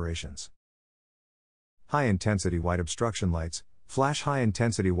daytime operations. High-intensity white obstruction lights flash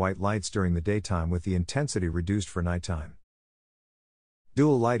high-intensity white lights during the daytime with the intensity reduced for nighttime.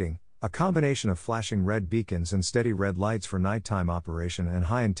 Dual lighting, a combination of flashing red beacons and steady red lights for nighttime operation and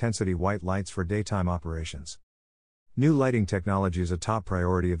high-intensity white lights for daytime operations. New lighting technology is a top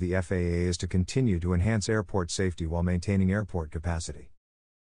priority of the FAA is to continue to enhance airport safety while maintaining airport capacity.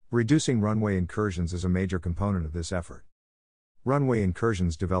 Reducing runway incursions is a major component of this effort. Runway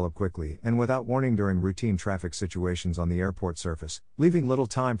incursions develop quickly and without warning during routine traffic situations on the airport surface, leaving little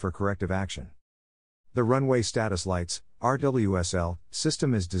time for corrective action. The Runway Status Lights (RWSL)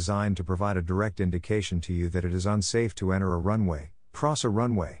 system is designed to provide a direct indication to you that it is unsafe to enter a runway, cross a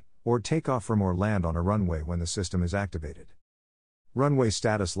runway, or take off from or land on a runway when the system is activated. Runway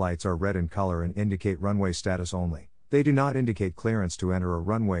status lights are red in color and indicate runway status only. They do not indicate clearance to enter a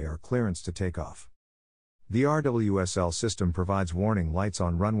runway or clearance to take off. The RWSL system provides warning lights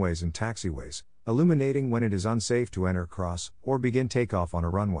on runways and taxiways, illuminating when it is unsafe to enter, cross, or begin takeoff on a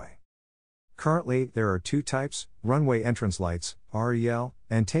runway. Currently, there are 2 types, runway entrance lights, REL,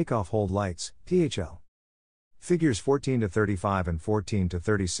 and takeoff hold lights, THL. Figures 14 to 35 and 14 to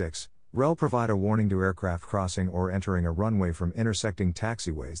 36, REL provide a warning to aircraft crossing or entering a runway from intersecting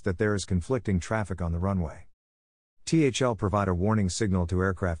taxiways that there is conflicting traffic on the runway. THL provide a warning signal to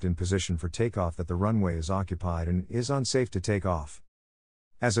aircraft in position for takeoff that the runway is occupied and is unsafe to take off.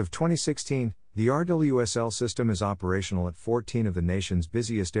 As of 2016, the RWSL system is operational at 14 of the nation's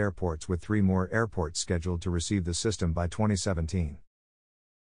busiest airports, with 3 more airports scheduled to receive the system by 2017.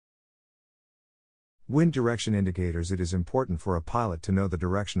 Wind direction indicators. It is important for a pilot to know the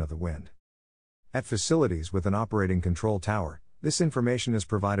direction of the wind. At facilities with an operating control tower, this information is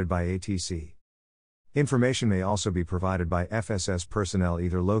provided by ATC. Information may also be provided by FSS personnel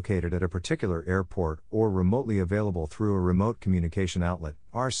either located at a particular airport or remotely available through a remote communication outlet,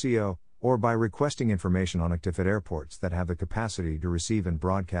 RCO, or by requesting information on active at airports that have the capacity to receive and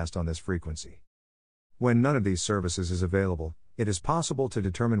broadcast on this frequency. When none of these services is available, it is possible to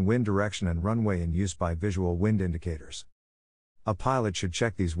determine wind direction and runway in use by visual wind indicators. A pilot should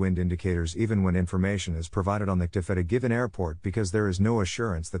check these wind indicators even when information is provided on the TIF at a given airport, because there is no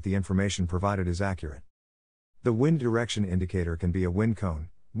assurance that the information provided is accurate. The wind direction indicator can be a wind cone,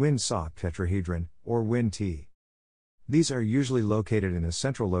 wind sock tetrahedron, or wind T. These are usually located in a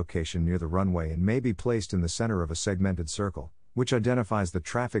central location near the runway and may be placed in the center of a segmented circle, which identifies the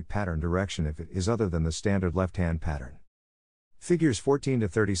traffic pattern direction if it is other than the standard left-hand pattern. Figures 14 to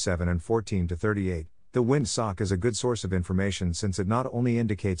 37 and 14 to 38 The wind sock is a good source of information since it not only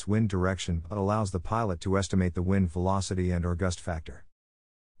indicates wind direction but allows the pilot to estimate the wind velocity and/or gust factor.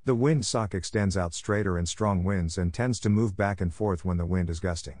 The wind sock extends out straighter in strong winds and tends to move back and forth when the wind is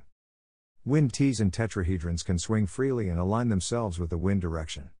gusting. Wind tees and tetrahedrons can swing freely and align themselves with the wind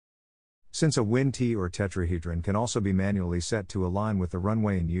direction. Since a wind tee or tetrahedron can also be manually set to align with the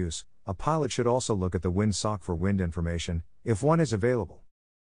runway in use, a pilot should also look at the wind sock for wind information, if one is available.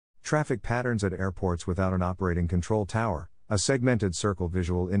 Traffic patterns at airports without an operating control tower. A segmented circle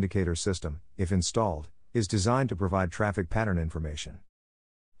visual indicator system, if installed, is designed to provide traffic pattern information.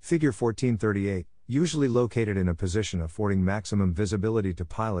 Figure 1438, usually located in a position affording maximum visibility to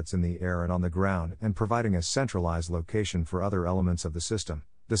pilots in the air and on the ground and providing a centralized location for other elements of the system.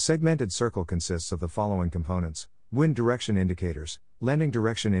 The segmented circle consists of the following components: wind direction indicators, landing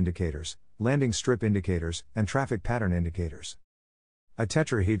direction indicators, landing strip indicators, and traffic pattern indicators. A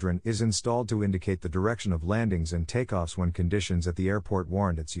tetrahedron is installed to indicate the direction of landings and takeoffs when conditions at the airport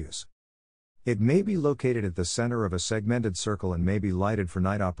warrant its use. It may be located at the center of a segmented circle and may be lighted for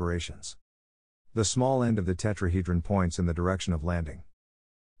night operations. The small end of the tetrahedron points in the direction of landing.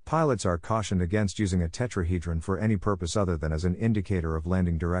 Pilots are cautioned against using a tetrahedron for any purpose other than as an indicator of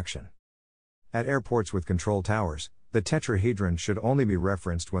landing direction. At airports with control towers, the tetrahedron should only be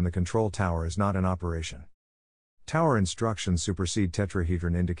referenced when the control tower is not in operation. Tower instructions supersede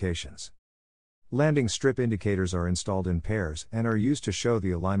tetrahedron indications. Landing strip indicators are installed in pairs and are used to show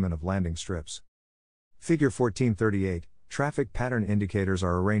the alignment of landing strips. Figure 1438, traffic pattern indicators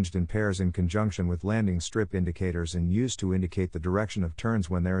are arranged in pairs in conjunction with landing strip indicators and used to indicate the direction of turns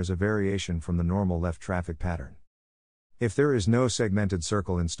when there is a variation from the normal left traffic pattern. If there is no segmented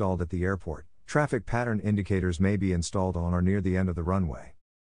circle installed at the airport, traffic pattern indicators may be installed on or near the end of the runway.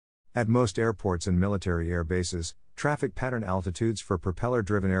 At most airports and military air bases, traffic pattern altitudes for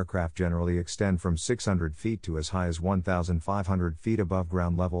propeller-driven aircraft generally extend from 600 feet to as high as 1,500 feet above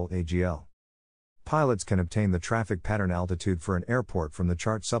ground level (AGL). Pilots can obtain the traffic pattern altitude for an airport from the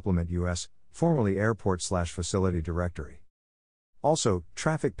Chart Supplement US, formerly Airport/Facility Directory. Also,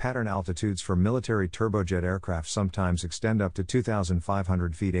 traffic pattern altitudes for military turbojet aircraft sometimes extend up to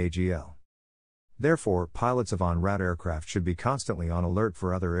 2,500 feet AGL. Therefore, pilots of en route aircraft should be constantly on alert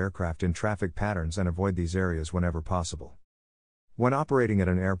for other aircraft in traffic patterns and avoid these areas whenever possible. When operating at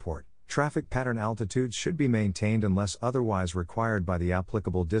an airport, traffic pattern altitudes should be maintained unless otherwise required by the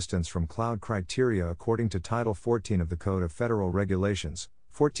applicable distance from cloud criteria according to Title 14 of the Code of Federal Regulations,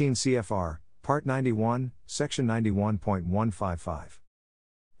 14 CFR, Part 91, Section 91.155.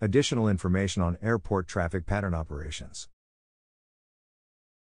 Additional information on airport traffic pattern operations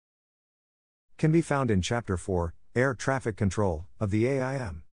can be found in Chapter 4, Air Traffic Control, of the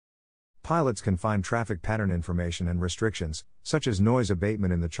AIM. Pilots can find traffic pattern information and restrictions, such as noise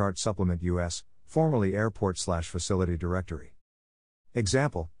abatement in the Chart Supplement US, formerly Airport/Facility Directory.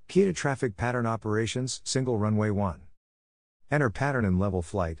 Example, key to traffic pattern operations, single runway 1. Enter pattern in level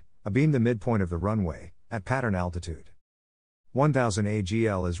flight, abeam the midpoint of the runway, at pattern altitude. 1000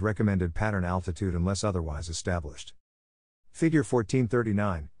 AGL is recommended pattern altitude unless otherwise established. Figure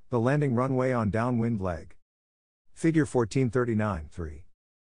 1439. The landing runway on downwind leg. Figure 1439-3.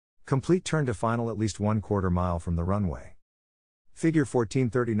 Complete turn to final at least 1/4 mile from the runway. Figure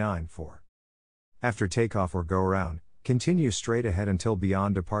 1439-4. After takeoff or go around, continue straight ahead until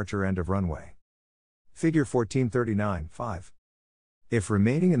beyond departure end of runway. Figure 1439-5. If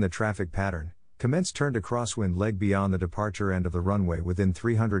remaining in the traffic pattern, commence turn to crosswind leg beyond the departure end of the runway within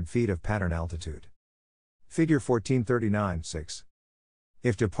 300 feet of pattern altitude. Figure 1439-6.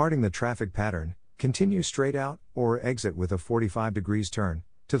 If departing the traffic pattern, continue straight out, or exit with a 45 degrees turn,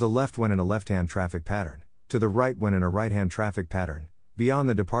 to the left when in a left-hand traffic pattern, to the right when in a right-hand traffic pattern, beyond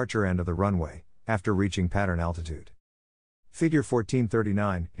the departure end of the runway, after reaching pattern altitude. Figure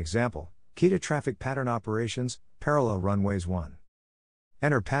 1439, example, key to traffic pattern operations, parallel runways 1.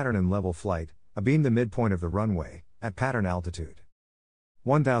 Enter pattern in level flight, abeam the midpoint of the runway, at pattern altitude.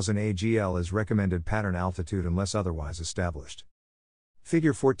 1000 AGL is recommended pattern altitude unless otherwise established.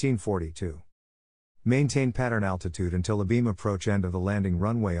 Figure 1442. Maintain pattern altitude until abeam approach end of the landing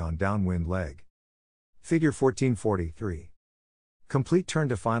runway on downwind leg. Figure 1443. Complete turn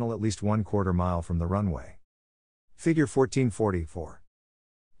to final at least 1/4 mile from the runway. Figure 1444.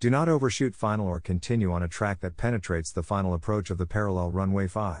 Do not overshoot final or continue on a track that penetrates the final approach of the parallel runway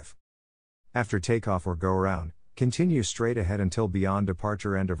 5. After takeoff or go around, continue straight ahead until beyond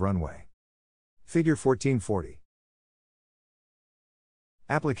departure end of runway. Figure 1440.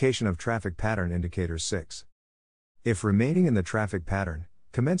 Application of traffic pattern indicators 6. If remaining in the traffic pattern,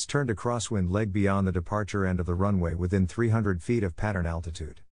 commence turn to crosswind leg beyond the departure end of the runway within 300 feet of pattern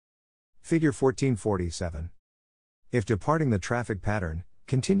altitude. Figure 1447. If departing the traffic pattern,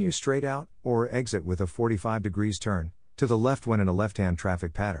 continue straight out, or exit with a 45 degrees turn, to the left when in a left-hand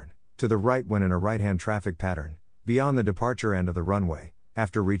traffic pattern, to the right when in a right-hand traffic pattern, beyond the departure end of the runway,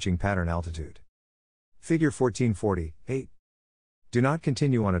 after reaching pattern altitude. Figure 1448. Do not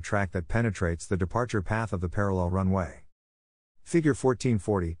continue on a track that penetrates the departure path of the parallel runway. Figure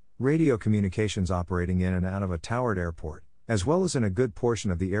 1440. Radio communications operating in and out of a towered airport, as well as in a good portion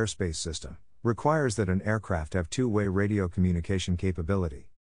of the airspace system, requires that an aircraft have two-way radio communication capability.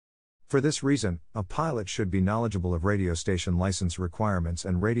 For this reason, a pilot should be knowledgeable of radio station license requirements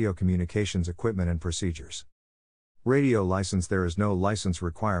and radio communications equipment and procedures. Radio license. There is no license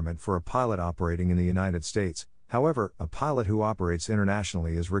requirement for a pilot operating in the United States. However, a pilot who operates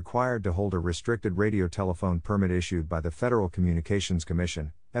internationally is required to hold a restricted radio telephone permit issued by the Federal Communications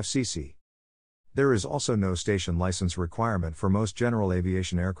Commission, FCC. There is also no station license requirement for most general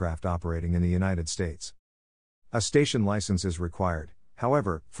aviation aircraft operating in the United States. A station license is required,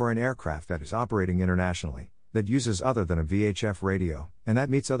 however, for an aircraft that is operating internationally, that uses other than a VHF radio, and that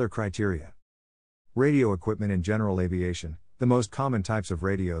meets other criteria. Radio equipment in general aviation. The most common types of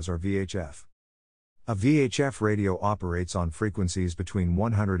radios are VHF. A VHF radio operates on frequencies between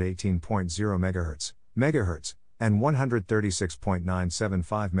 118.0 MHz, and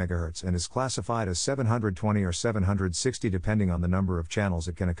 136.975 MHz and is classified as 720 or 760 depending on the number of channels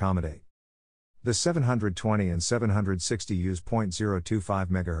it can accommodate. The 720 and 760 use 0.025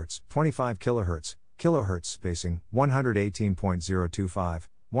 MHz, 25 kHz spacing, 118.025,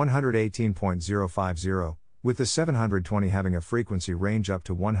 118.050, with the 720 having a frequency range up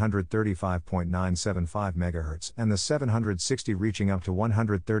to 135.975 MHz and the 760 reaching up to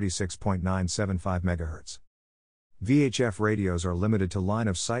 136.975 MHz. VHF radios are limited to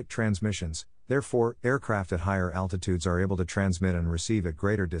line-of-sight transmissions, therefore, aircraft at higher altitudes are able to transmit and receive at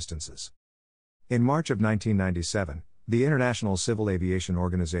greater distances. In March of 1997, the International Civil Aviation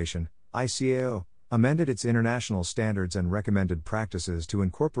Organization, ICAO, amended its international standards and recommended practices to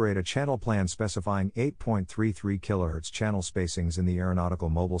incorporate a channel plan specifying 8.33 kHz channel spacings in the aeronautical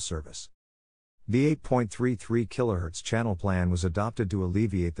mobile service. The 8.33 kHz channel plan was adopted to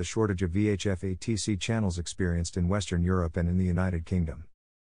alleviate the shortage of VHF ATC channels experienced in Western Europe and in the United Kingdom.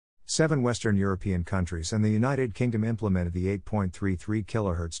 7 Western European countries and the United Kingdom implemented the 8.33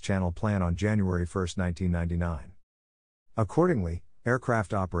 kHz channel plan on January 1, 1999. Accordingly,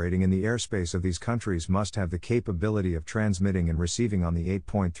 aircraft operating in the airspace of these countries must have the capability of transmitting and receiving on the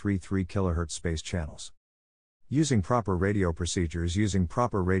 8.33 kHz space channels. Using proper radio procedures, using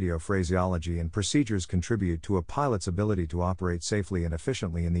proper radio phraseology and procedures contribute to a pilot's ability to operate safely and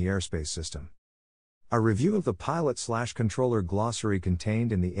efficiently in the airspace system. A review of the pilot/controller glossary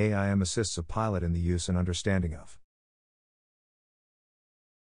contained in the AIM assists a pilot in the use and understanding of.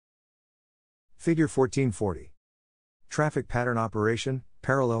 Figure 1440. Traffic pattern operation,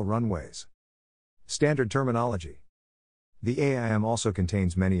 parallel runways. Standard terminology. The AIM also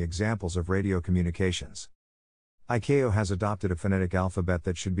contains many examples of radio communications. ICAO has adopted a phonetic alphabet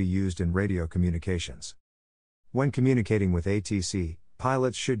that should be used in radio communications. When communicating with ATC,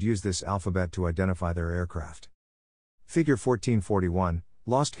 pilots should use this alphabet to identify their aircraft. Figure 1441,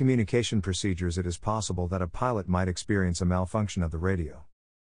 lost communication procedures. It is possible that a pilot might experience a malfunction of the radio.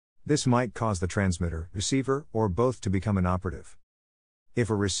 This might cause the transmitter, receiver, or both to become inoperative. If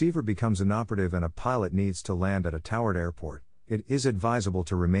a receiver becomes inoperative and a pilot needs to land at a towered airport, it is advisable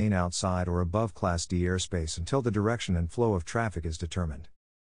to remain outside or above Class D airspace until the direction and flow of traffic is determined.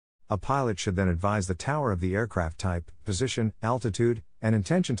 A pilot should then advise the tower of the aircraft type, position, altitude, and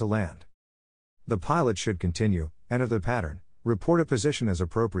intention to land. The pilot should continue, enter the pattern, report a position as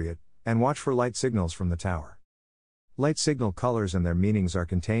appropriate, and watch for light signals from the tower. Light signal colors and their meanings are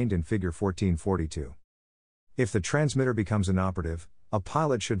contained in Figure 1442. If the transmitter becomes inoperative, a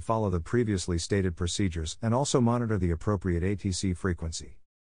pilot should follow the previously stated procedures and also monitor the appropriate ATC frequency.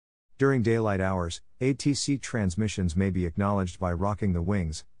 During daylight hours, ATC transmissions may be acknowledged by rocking the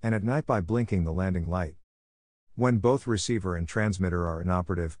wings, and at night by blinking the landing light. When both receiver and transmitter are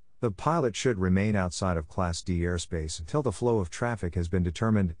inoperative, the pilot should remain outside of Class D airspace until the flow of traffic has been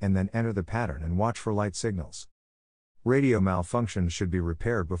determined and then enter the pattern and watch for light signals. Radio malfunctions should be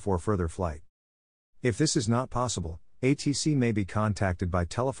repaired before further flight. If this is not possible, ATC may be contacted by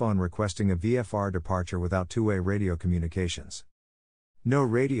telephone requesting a VFR departure without two-way radio communications. No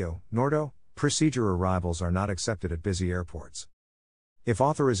radio, NORDO, procedure arrivals are not accepted at busy airports. If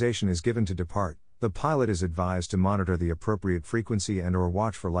authorization is given to depart, the pilot is advised to monitor the appropriate frequency and/or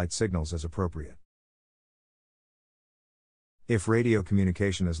watch for light signals as appropriate. If radio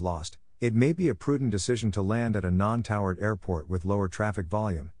communication is lost, It may be a prudent decision to land at a non-towered airport with lower traffic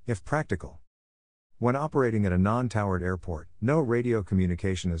volume, if practical. When operating at a non-towered airport, no radio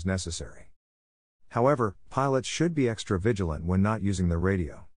communication is necessary. However, pilots should be extra vigilant when not using the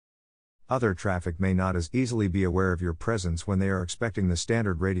radio. Other traffic may not as easily be aware of your presence when they are expecting the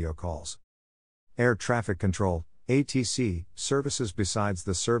standard radio calls. Air traffic control, ATC, services besides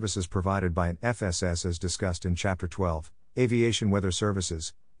the services provided by an FSS as discussed in Chapter 12, Aviation Weather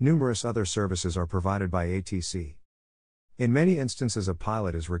Services, numerous other services are provided by ATC. In many instances a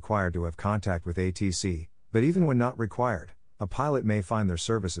pilot is required to have contact with ATC, but even when not required, a pilot may find their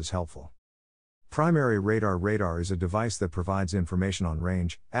services helpful. Primary radar. Radar is a device that provides information on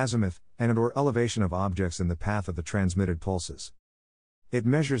range, azimuth, and/or elevation of objects in the path of the transmitted pulses. It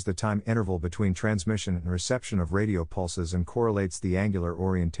measures the time interval between transmission and reception of radio pulses and correlates the angular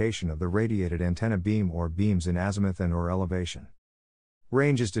orientation of the radiated antenna beam or beams in azimuth and/or elevation.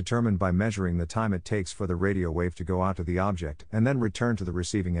 Range is determined by measuring the time it takes for the radio wave to go out to the object and then return to the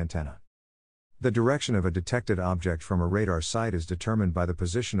receiving antenna. The direction of a detected object from a radar site is determined by the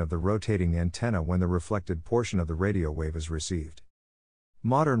position of the rotating antenna when the reflected portion of the radio wave is received.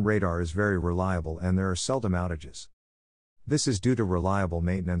 Modern radar is very reliable and there are seldom outages. This is due to reliable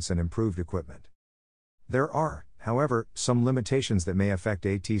maintenance and improved equipment. There are, however, some limitations that may affect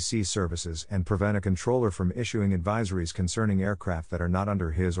ATC services and prevent a controller from issuing advisories concerning aircraft that are not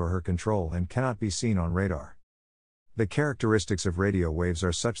under his or her control and cannot be seen on radar. The characteristics of radio waves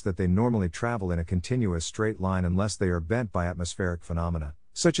are such that they normally travel in a continuous straight line unless they are bent by atmospheric phenomena,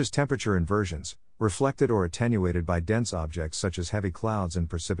 such as temperature inversions, reflected or attenuated by dense objects such as heavy clouds and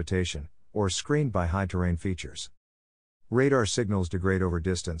precipitation, or screened by high terrain features. Radar signals degrade over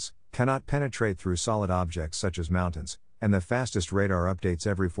distance, cannot penetrate through solid objects such as mountains, and the fastest radar updates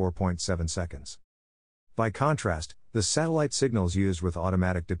every 4.7 seconds. By contrast, the satellite signals used with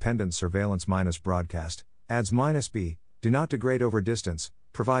automatic dependent surveillance -broadcast, ADS-B, do not degrade over distance,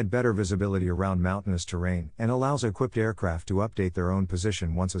 provide better visibility around mountainous terrain, and allows equipped aircraft to update their own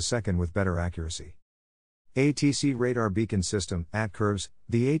position once a second with better accuracy. ATC Radar Beacon System, ATCURVS.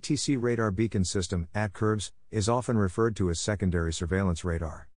 The ATC Radar Beacon System, ATCURVS, is often referred to as secondary surveillance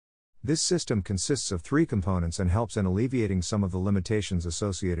radar. This system consists of three components and helps in alleviating some of the limitations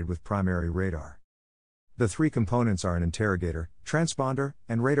associated with primary radar. The three components are an interrogator, transponder,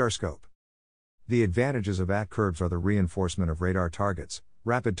 and radar scope. The advantages of ATCURVS are the reinforcement of radar targets,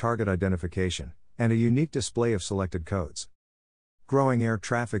 rapid target identification, and a unique display of selected codes. Growing air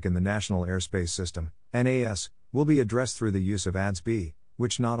traffic in the National Airspace System, NAS, will be addressed through the use of ADS-B,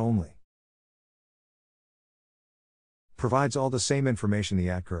 which not only provides all the same information the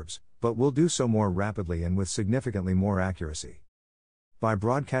ATCURVS, but will do so more rapidly and with significantly more accuracy. By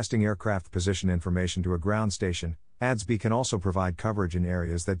broadcasting aircraft position information to a ground station, ADS-B can also provide coverage in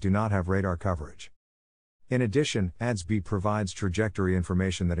areas that do not have radar coverage. In addition, ADS-B provides trajectory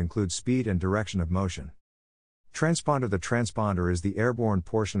information that includes speed and direction of motion. Transponder. The transponder is the airborne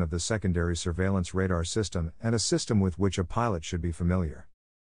portion of the secondary surveillance radar system and a system with which a pilot should be familiar.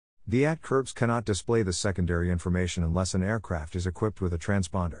 The ATCURVS cannot display the secondary information unless an aircraft is equipped with a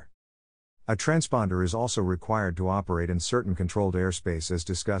transponder. A transponder is also required to operate in certain controlled airspace as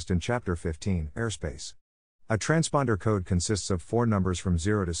discussed in Chapter 15, Airspace. A transponder code consists of 4 numbers from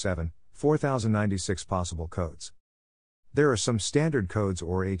 0 to 7, 4096 possible codes. There are some standard codes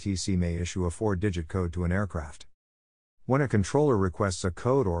or ATC may issue a 4-digit code to an aircraft. When a controller requests a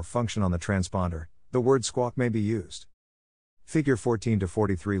code or function on the transponder, the word squawk may be used. Figure 14 to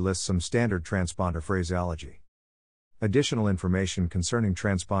 43 lists some standard transponder phraseology. Additional information concerning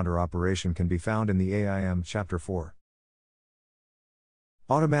transponder operation can be found in the AIM Chapter 4.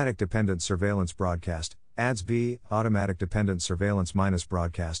 Automatic Dependent Surveillance Broadcast, ADS-B. Automatic Dependent Surveillance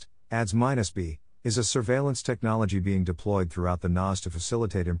 -broadcast, ADS-B, is a surveillance technology being deployed throughout the NAS to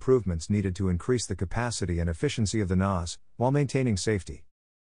facilitate improvements needed to increase the capacity and efficiency of the NAS, while maintaining safety.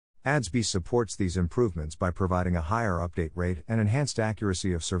 ADS-B supports these improvements by providing a higher update rate and enhanced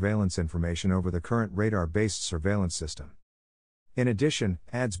accuracy of surveillance information over the current radar-based surveillance system. In addition,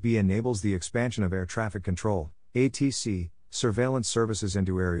 ADS-B enables the expansion of air traffic control, ATC, surveillance services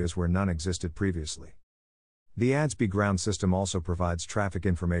into areas where none existed previously. The ADS-B ground system also provides Traffic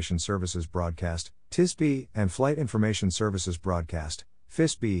Information Services Broadcast, TISB, and Flight Information Services Broadcast,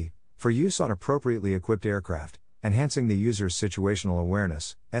 FISB, for use on appropriately equipped aircraft, enhancing the user's situational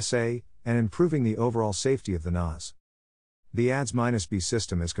awareness, SA, and improving the overall safety of the NAS. The ADS-B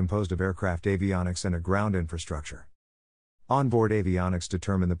system is composed of aircraft avionics and a ground infrastructure. Onboard avionics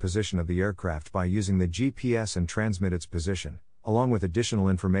determine the position of the aircraft by using the GPS and transmit its position, along with additional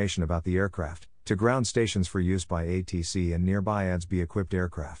information about the aircraft, to ground stations for use by ATC and nearby ADS-B equipped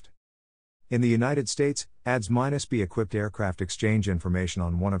aircraft. In the United States, ADS-B equipped aircraft exchange information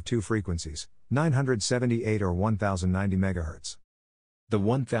on one of two frequencies, 978 or 1090 MHz. The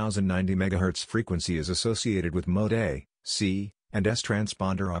 1090 MHz frequency is associated with Mode A, C, and S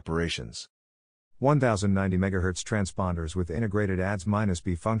transponder operations. 1090 MHz transponders with integrated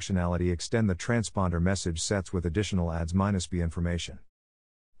ADS-B functionality extend the transponder message sets with additional ADS-B information.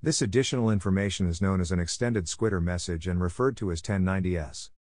 This additional information is known as an extended squitter message and referred to as 1090S.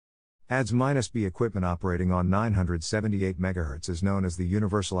 ADS-B equipment operating on 978 MHz is known as the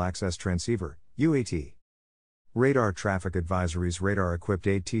Universal Access Transceiver, UAT. Radar traffic advisories. Radar-equipped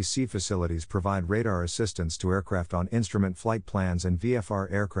ATC facilities provide radar assistance to aircraft on instrument flight plans and VFR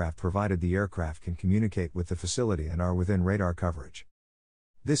aircraft provided the aircraft can communicate with the facility and are within radar coverage.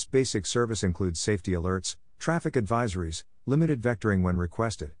 This basic service includes safety alerts, traffic advisories, limited vectoring when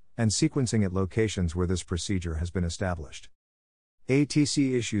requested, and sequencing at locations where this procedure has been established.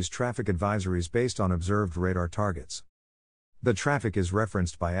 ATC issues traffic advisories based on observed radar targets. The traffic is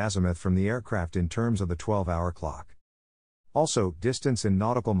referenced by azimuth from the aircraft in terms of the 12-hour clock. Also, distance in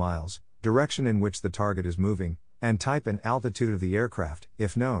nautical miles, direction in which the target is moving, and type and altitude of the aircraft,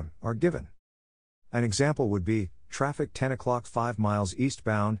 if known, are given. An example would be, traffic 10 o'clock 5 miles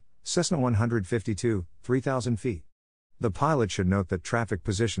eastbound, Cessna 152, 3,000 feet. The pilot should note that traffic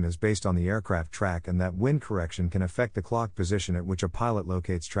position is based on the aircraft track and that wind correction can affect the clock position at which a pilot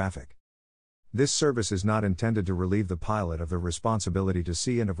locates traffic. This service is not intended to relieve the pilot of the responsibility to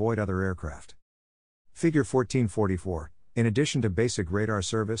see and avoid other aircraft. Figure 1444, in addition to basic radar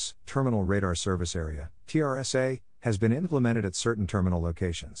service, Terminal Radar Service Area, TRSA, has been implemented at certain terminal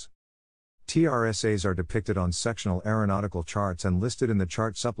locations. TRSAs are depicted on sectional aeronautical charts and listed in the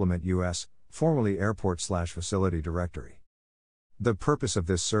Chart Supplement US, formerly Airport/Facility Directory. The purpose of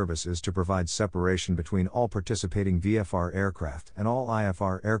this service is to provide separation between all participating VFR aircraft and all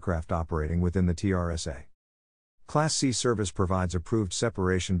IFR aircraft operating within the TRSA. Class C service provides approved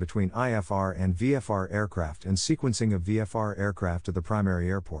separation between IFR and VFR aircraft and sequencing of VFR aircraft to the primary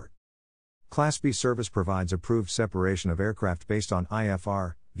airport. Class B service provides approved separation of aircraft based on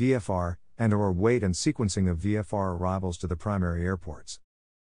IFR, VFR, and/or weight and sequencing of VFR arrivals to the primary airports.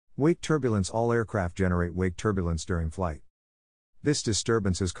 Wake turbulence. All aircraft generate wake turbulence during flight. This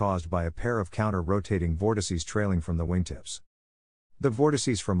disturbance is caused by a pair of counter-rotating vortices trailing from the wingtips. The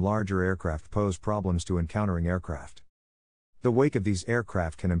vortices from larger aircraft pose problems to encountering aircraft. The wake of these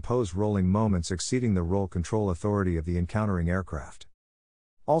aircraft can impose rolling moments exceeding the roll control authority of the encountering aircraft.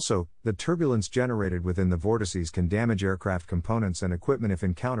 Also, the turbulence generated within the vortices can damage aircraft components and equipment if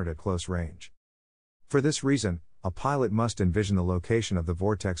encountered at close range. For this reason, a pilot must envision the location of the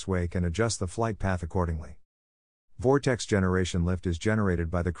vortex wake and adjust the flight path accordingly. Vortex generation lift is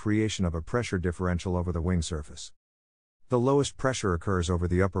generated by the creation of a pressure differential over the wing surface. The lowest pressure occurs over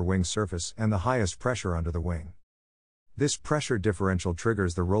the upper wing surface and the highest pressure under the wing. This pressure differential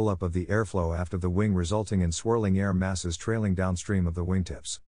triggers the roll-up of the airflow aft of the wing, resulting in swirling air masses trailing downstream of the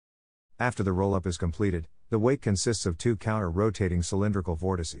wingtips. After the roll-up is completed, the wake consists of two counter-rotating cylindrical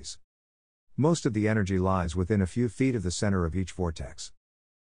vortices. Most of the energy lies within a few feet of the center of each vortex.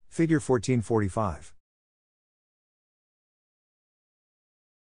 Figure 1445.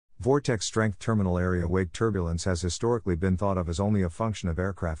 Vortex strength. Terminal area wake turbulence has historically been thought of as only a function of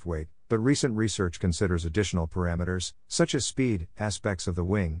aircraft weight, but recent research considers additional parameters, such as speed, aspects of the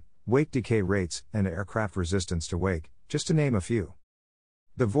wing, wake decay rates, and aircraft resistance to wake, just to name a few.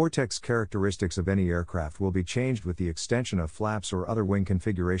 The vortex characteristics of any aircraft will be changed with the extension of flaps or other wing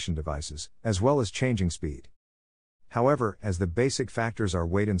configuration devices, as well as changing speed. However, as the basic factors are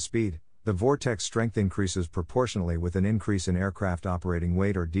weight and speed, the vortex strength increases proportionally with an increase in aircraft operating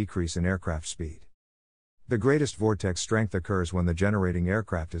weight or decrease in aircraft speed. The greatest vortex strength occurs when the generating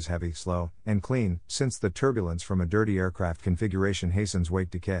aircraft is heavy, slow, and clean, since the turbulence from a dirty aircraft configuration hastens wake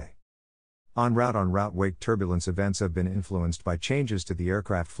decay. En route wake turbulence events have been influenced by changes to the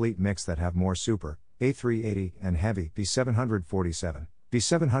aircraft fleet mix that have more super, A380, and heavy, B747,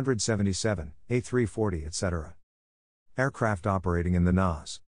 B777, A340, etc. Aircraft operating in the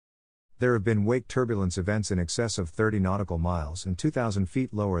NAS. There have been wake turbulence events in excess of 30 nautical miles and 2,000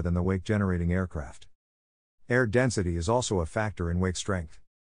 feet lower than the wake-generating aircraft. Air density is also a factor in wake strength.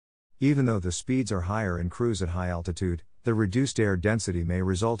 Even though the speeds are higher in cruise at high altitude, the reduced air density may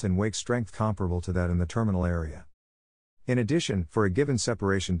result in wake strength comparable to that in the terminal area. In addition, for a given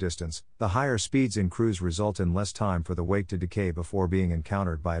separation distance, the higher speeds in cruise result in less time for the wake to decay before being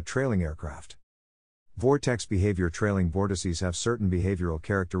encountered by a trailing aircraft. Vortex behavior. Trailing vortices have certain behavioral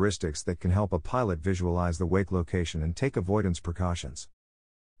characteristics that can help a pilot visualize the wake location and take avoidance precautions.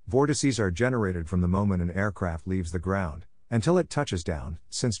 Vortices are generated from the moment an aircraft leaves the ground, until it touches down,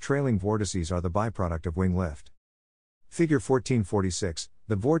 since trailing vortices are the byproduct of wing lift. Figure 1446,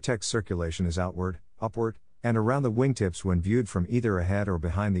 the vortex circulation is outward, upward, and around the wingtips when viewed from either ahead or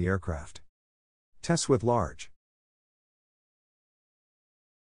behind the aircraft. Tests with large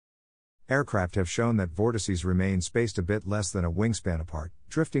aircraft have shown that vortices remain spaced a bit less than a wingspan apart,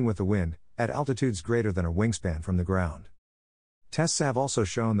 drifting with the wind, at altitudes greater than a wingspan from the ground. Tests have also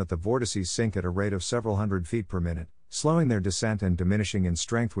shown that the vortices sink at a rate of several hundred feet per minute, slowing their descent and diminishing in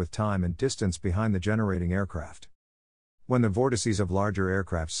strength with time and distance behind the generating aircraft. When the vortices of larger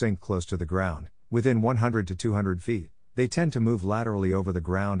aircraft sink close to the ground, within 100 to 200 feet, they tend to move laterally over the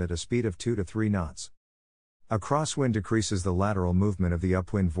ground at a speed of 2 to 3 knots. A crosswind decreases the lateral movement of the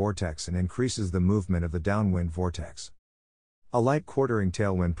upwind vortex and increases the movement of the downwind vortex. A light quartering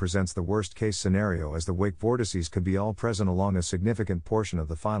tailwind presents the worst-case scenario, as the wake vortices could be all present along a significant portion of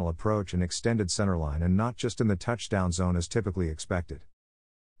the final approach and extended centerline and not just in the touchdown zone as typically expected.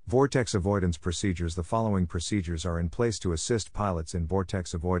 Vortex avoidance procedures. The following procedures are in place to assist pilots in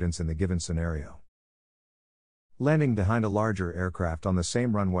vortex avoidance in the given scenario. Landing behind a larger aircraft on the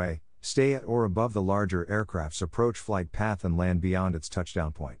same runway, stay at or above the larger aircraft's approach flight path and land beyond its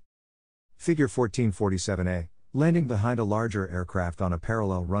touchdown point. Figure 1447A, landing behind a larger aircraft on a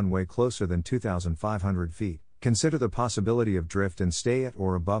parallel runway closer than 2,500 feet, consider the possibility of drift and stay at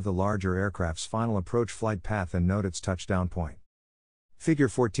or above the larger aircraft's final approach flight path and note its touchdown point. Figure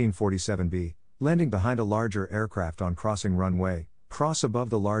 1447B, landing behind a larger aircraft on crossing runway, cross above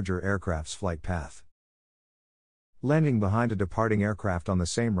the larger aircraft's flight path. Landing behind a departing aircraft on the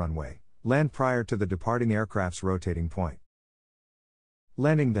same runway, land prior to the departing aircraft's rotating point.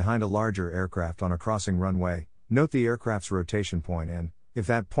 Landing behind a larger aircraft on a crossing runway, note the aircraft's rotation point and, if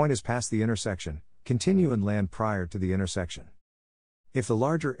that point is past the intersection, continue and land prior to the intersection. If the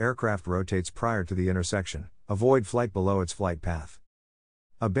larger aircraft rotates prior to the intersection, avoid flight below its flight path.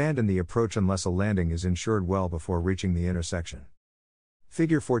 Abandon the approach unless a landing is ensured well before reaching the intersection.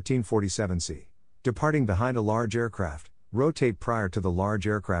 Figure 1447C. Departing behind a large aircraft, rotate prior to the large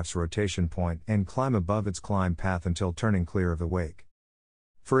aircraft's rotation point and climb above its climb path until turning clear of the wake.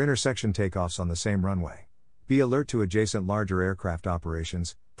 For intersection takeoffs on the same runway, be alert to adjacent larger aircraft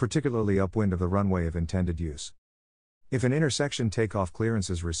operations, particularly upwind of the runway of intended use. If an intersection takeoff clearance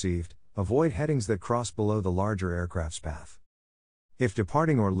is received, avoid headings that cross below the larger aircraft's path. If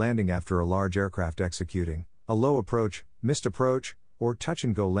departing or landing after a large aircraft executing a low approach, missed approach, or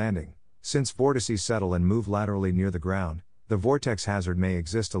touch-and-go landing, since vortices settle and move laterally near the ground, the vortex hazard may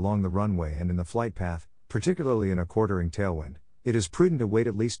exist along the runway and in the flight path, particularly in a quartering tailwind. It is prudent to wait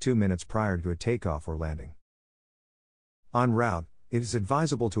at least 2 minutes prior to a takeoff or landing. En route, it is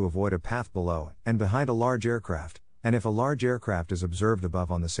advisable to avoid a path below and behind a large aircraft, and if a large aircraft is observed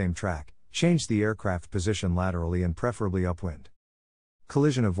above on the same track, change the aircraft position laterally and preferably upwind.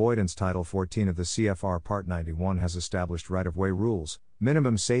 Collision avoidance. Title 14 of the CFR Part 91 has established right-of-way rules,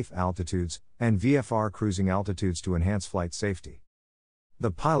 minimum safe altitudes, and VFR cruising altitudes to enhance flight safety. The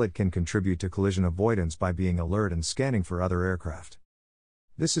pilot can contribute to collision avoidance by being alert and scanning for other aircraft.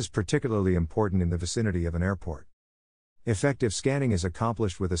 This is particularly important in the vicinity of an airport. Effective scanning is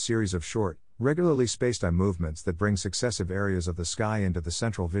accomplished with a series of short, regularly spaced eye movements that bring successive areas of the sky into the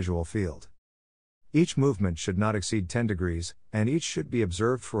central visual field. Each movement should not exceed 10 degrees, and each should be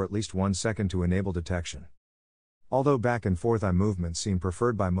observed for at least 1 second to enable detection. Although back and forth eye movements seem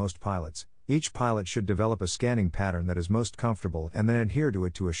preferred by most pilots, each pilot should develop a scanning pattern that is most comfortable and then adhere to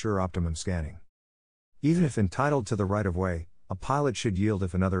it to assure optimum scanning. Even if entitled to the right-of-way, a pilot should yield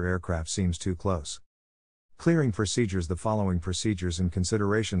if another aircraft seems too close. Clearing procedures. The following procedures and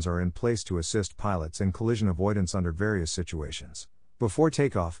considerations are in place to assist pilots in collision avoidance under various situations. Before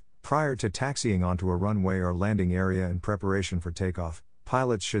takeoff, prior to taxiing onto a runway or landing area in preparation for takeoff,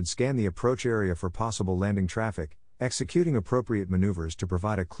 pilots should scan the approach area for possible landing traffic, executing appropriate maneuvers to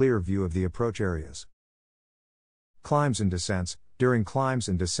provide a clear view of the approach areas. Climbs and descents. During climbs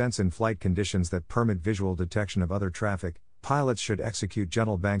and descents in flight conditions that permit visual detection of other traffic, pilots should execute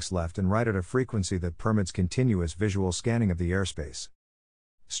gentle banks left and right at a frequency that permits continuous visual scanning of the airspace.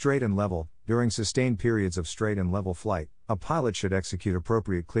 Straight and level. During sustained periods of straight and level flight, a pilot should execute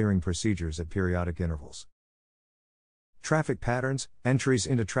appropriate clearing procedures at periodic intervals. Traffic patterns. Entries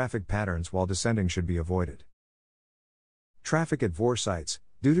into traffic patterns while descending should be avoided. Traffic at VOR sites.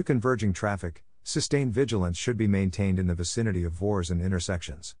 Due to converging traffic, sustained vigilance should be maintained in the vicinity of VORs and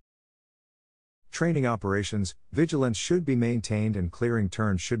intersections. Training operations. Vigilance should be maintained and clearing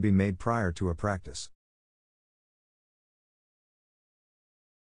turns should be made prior to a practice.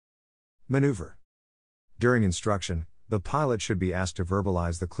 Maneuver. During instruction, the pilot should be asked to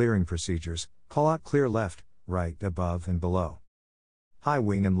verbalize the clearing procedures, call out clear left, right, above, and below.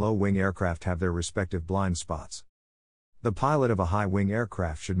 High-wing and low-wing aircraft have their respective blind spots. The pilot of a high-wing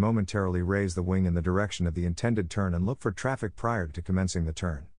aircraft should momentarily raise the wing in the direction of the intended turn and look for traffic prior to commencing the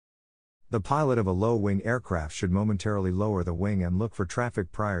turn. The pilot of a low-wing aircraft should momentarily lower the wing and look for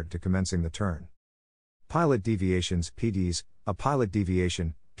traffic prior to commencing the turn. Pilot deviations, PDs. A pilot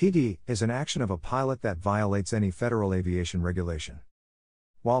deviation, PD, is an action of a pilot that violates any federal aviation regulation.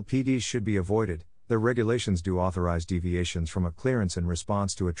 While PDs should be avoided, the regulations do authorize deviations from a clearance in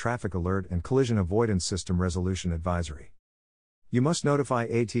response to a traffic alert and collision avoidance system resolution advisory. You must notify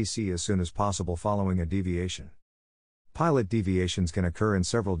ATC as soon as possible following a deviation. Pilot deviations can occur in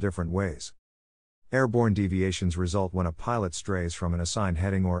several different ways. Airborne deviations result when a pilot strays from an assigned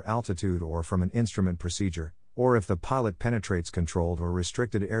heading or altitude or from an instrument procedure, or if the pilot penetrates controlled or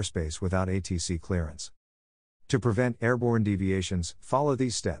restricted airspace without ATC clearance. To prevent airborne deviations, follow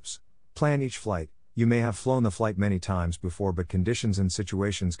these steps. Plan each flight. You may have flown the flight many times before, but conditions and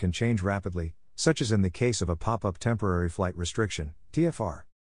situations can change rapidly, such as in the case of a pop-up temporary flight restriction, TFR.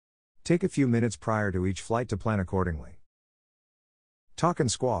 Take a few minutes prior to each flight to plan accordingly. Talk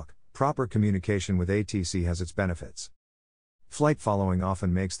and squawk. Proper communication with ATC has its benefits. Flight following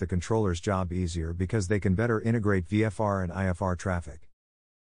often makes the controller's job easier because they can better integrate VFR and IFR traffic.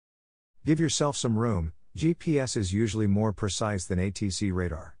 Give yourself some room. GPS is usually more precise than ATC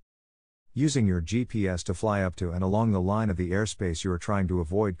radar. Using your GPS to fly up to and along the line of the airspace you are trying to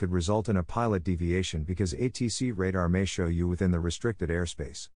avoid could result in a pilot deviation because ATC radar may show you within the restricted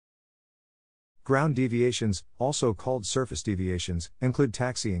airspace. Ground deviations, also called surface deviations, include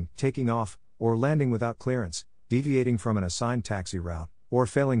taxiing, taking off, or landing without clearance, deviating from an assigned taxi route, or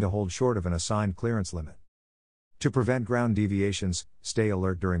failing to hold short of an assigned clearance limit. To prevent ground deviations, stay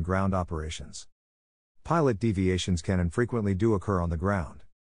alert during ground operations. Pilot deviations can and frequently do occur on the ground.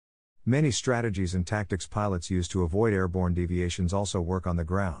 Many strategies and tactics pilots use to avoid airborne deviations also work on the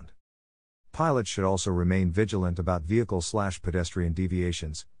ground. Pilots should also remain vigilant about vehicle/pedestrian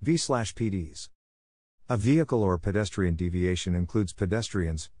deviations, V/PDs. A vehicle or pedestrian deviation includes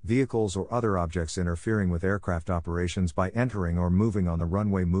pedestrians, vehicles, or other objects interfering with aircraft operations by entering or moving on the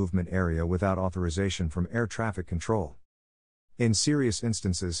runway movement area without authorization from air traffic control. In serious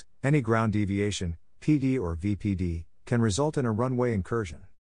instances, any ground deviation, PD or VPD, can result in a runway incursion.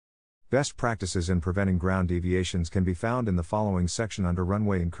 Best practices in preventing ground deviations can be found in the following section under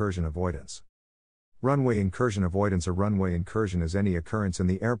runway incursion avoidance. Runway incursion avoidance. A runway incursion is any occurrence in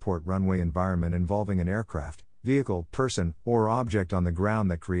the airport runway environment involving an aircraft, vehicle, person, or object on the ground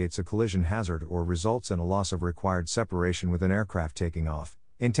that creates a collision hazard or results in a loss of required separation with an aircraft taking off,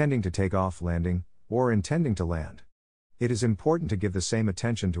 intending to take off, landing, or intending to land. It is important to give the same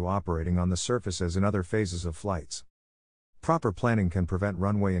attention to operating on the surface as in other phases of flights. Proper planning can prevent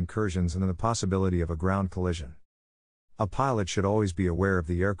runway incursions and the possibility of a ground collision. A pilot should always be aware of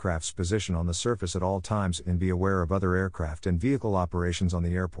the aircraft's position on the surface at all times and be aware of other aircraft and vehicle operations on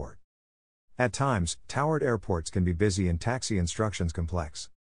the airport. At times, towered airports can be busy and taxi instructions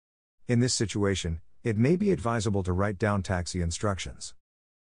complex. In this situation, it may be advisable to write down taxi instructions.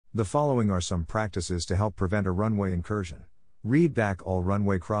 The following are some practices to help prevent a runway incursion. Read back all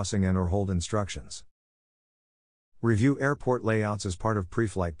runway crossing and/or hold instructions. Review airport layouts as part of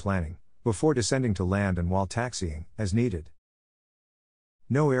pre-flight planning, before descending to land and while taxiing, as needed.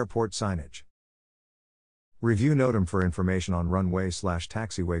 Know airport signage. Review NOTAM for information on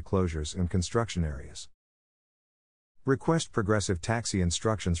runway/taxiway closures and construction areas. Request progressive taxi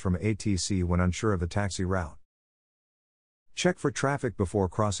instructions from ATC when unsure of the taxi route. Check for traffic before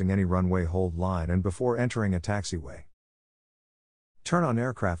crossing any runway hold line and before entering a taxiway. Turn on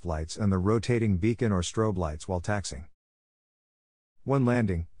aircraft lights and the rotating beacon or strobe lights while taxiing. When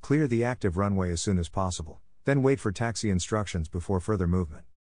landing, clear the active runway as soon as possible, then wait for taxi instructions before further movement.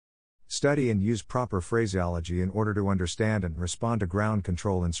 Study and use proper phraseology in order to understand and respond to ground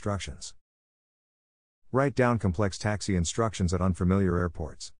control instructions. Write down complex taxi instructions at unfamiliar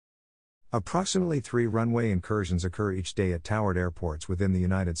airports. Approximately 3 runway incursions occur each day at towered airports within the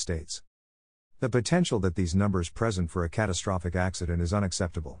United States. The potential that these numbers present for a catastrophic accident is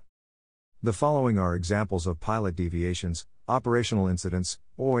unacceptable. The following are examples of pilot deviations, operational incidents,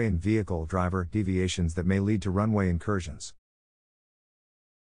 OI and vehicle driver deviations that may lead to runway incursions.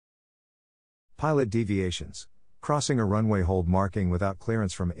 Pilot deviations: crossing a runway hold marking without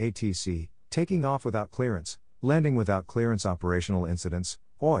clearance from ATC, taking off without clearance, landing without clearance. Operational incidents,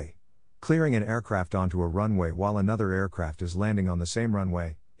 OI: clearing an aircraft onto a runway while another aircraft is landing on the same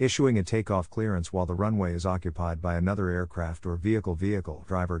runway, issuing a takeoff clearance while the runway is occupied by another aircraft or vehicle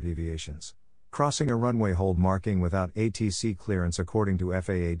driver deviations: crossing a runway hold marking without ATC clearance according to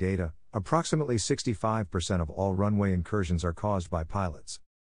FAA data, Approximately 65% of all runway incursions are caused by pilots.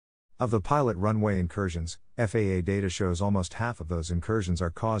 Of the pilot runway incursions, FAA data shows almost half of those incursions are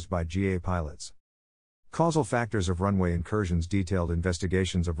caused by GA pilots. Causal factors of runway incursions. Detailed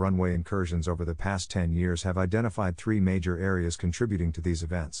investigations of runway incursions over the past 10 years have identified 3 major areas contributing to these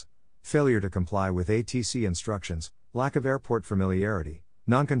events: failure to comply with ATC instructions, lack of airport familiarity,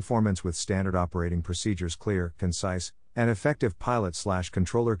 nonconformance with standard operating procedures. Clear, concise, and effective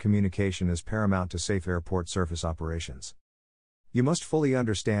pilot/controller communication is paramount to safe airport surface operations. You must fully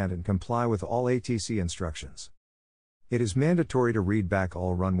understand and comply with all ATC instructions. It is mandatory to read back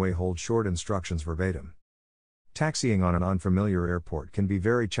all runway hold short instructions verbatim. Taxiing on an unfamiliar airport can be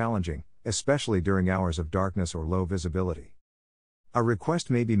very challenging, especially during hours of darkness or low visibility. A request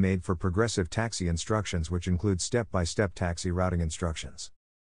may be made for progressive taxi instructions, which include step-by-step taxi routing instructions.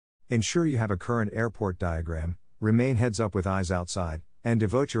 Ensure you have a current airport diagram, remain heads up with eyes outside, and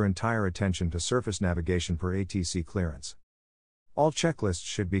devote your entire attention to surface navigation per ATC clearance. All checklists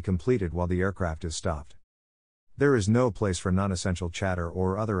should be completed while the aircraft is stopped. There is no place for non-essential chatter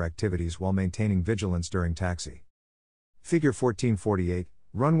or other activities while maintaining vigilance during taxi. Figure 1448,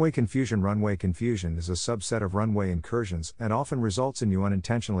 Runway confusion. Runway confusion is a subset of runway incursions and often results in you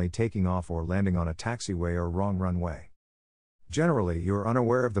unintentionally taking off or landing on a taxiway or wrong runway. Generally, you are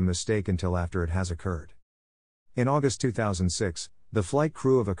unaware of the mistake until after it has occurred. In August 2006, the flight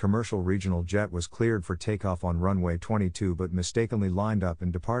crew of a commercial regional jet was cleared for takeoff on runway 22 but mistakenly lined up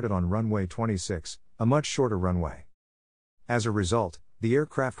and departed on runway 26, a much shorter runway. As a result, the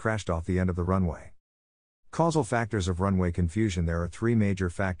aircraft crashed off the end of the runway. Causal factors of runway confusion. There are 3 major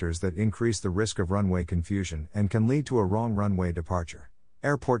factors that increase the risk of runway confusion and can lead to a wrong runway departure: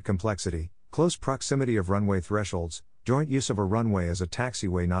 airport complexity, close proximity of runway thresholds, joint use of a runway as a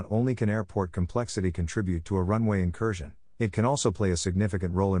taxiway. Not only can airport complexity contribute to a runway incursion, it can also play a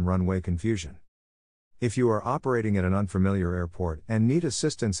significant role in runway confusion. If you are operating at an unfamiliar airport and need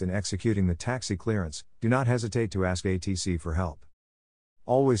assistance in executing the taxi clearance, do not hesitate to ask ATC for help.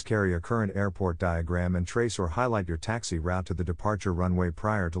 Always carry a current airport diagram and trace or highlight your taxi route to the departure runway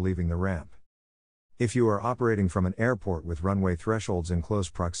prior to leaving the ramp. If you are operating from an airport with runway thresholds in close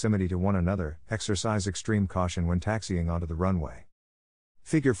proximity to one another, exercise extreme caution when taxiing onto the runway.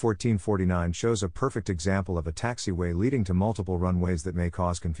 Figure 1449 shows a perfect example of a taxiway leading to multiple runways that may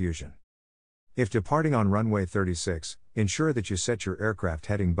cause confusion. If departing on runway 36, ensure that you set your aircraft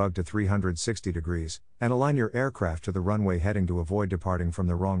heading bug to 360 degrees, and align your aircraft to the runway heading to avoid departing from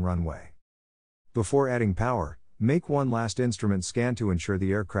the wrong runway. Before adding power, make one last instrument scan to ensure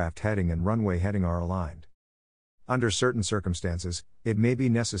the aircraft heading and runway heading are aligned. Under certain circumstances, it may be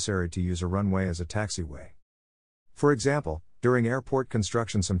necessary to use a runway as a taxiway. For example, during airport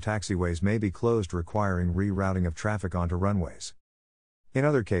construction, some taxiways may be closed, requiring rerouting of traffic onto runways. In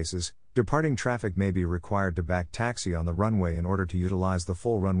other cases, departing traffic may be required to back taxi on the runway in order to utilize the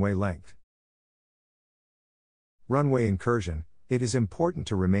full runway length. Runway incursion. It is important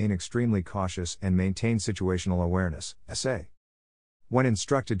to remain extremely cautious and maintain situational awareness, SA. When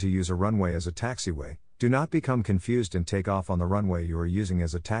instructed to use a runway as a taxiway, do not become confused and take off on the runway you are using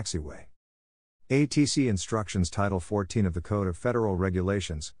as a taxiway. ATC Instructions. Title 14 of the Code of Federal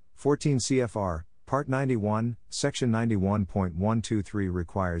Regulations, 14 CFR, Part 91, Section 91.123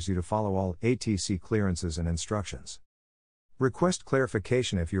 requires you to follow all ATC clearances and instructions. Request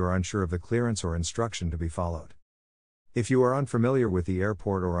clarification if you are unsure of the clearance or instruction to be followed. If you are unfamiliar with the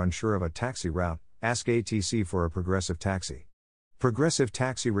airport or unsure of a taxi route, ask ATC for a progressive taxi. Progressive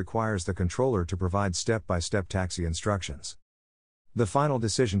taxi requires the controller to provide step-by-step taxi instructions. The final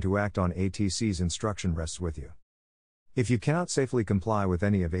decision to act on ATC's instruction rests with you. If you cannot safely comply with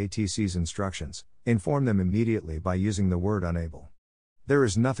any of ATC's instructions, inform them immediately by using the word unable. There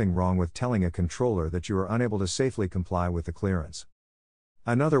is nothing wrong with telling a controller that you are unable to safely comply with the clearance.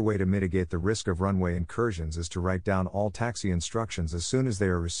 Another way to mitigate the risk of runway incursions is to write down all taxi instructions as soon as they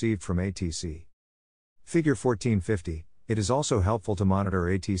are received from ATC. Figure 1450. It is also helpful to monitor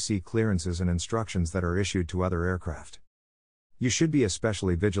ATC clearances and instructions that are issued to other aircraft. You should be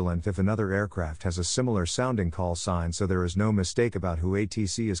especially vigilant if another aircraft has a similar sounding call sign, so there is no mistake about who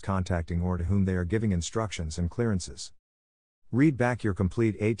ATC is contacting or to whom they are giving instructions and clearances. Read back your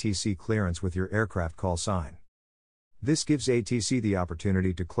complete ATC clearance with your aircraft call sign. This gives ATC the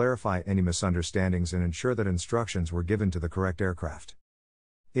opportunity to clarify any misunderstandings and ensure that instructions were given to the correct aircraft.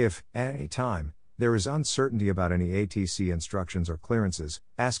 If, at any time, there is uncertainty about any ATC instructions or clearances,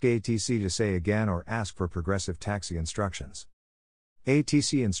 ask ATC to say again or ask for progressive taxi instructions.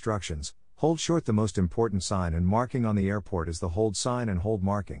 ATC instructions: hold short. The most important sign and marking on the airport is the hold sign and hold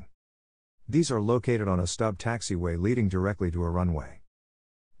marking. These are located on a stub taxiway leading directly to a runway.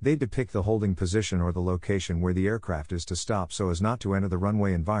 They depict the holding position or the location where the aircraft is to stop so as not to enter the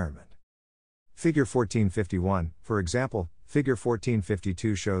runway environment. Figure 1451, for example, Figure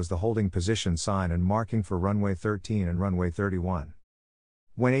 1452 shows the holding position sign and marking for runway 13 and runway 31.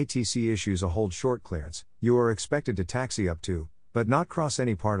 When ATC issues a hold short clearance, you are expected to taxi up to, but not cross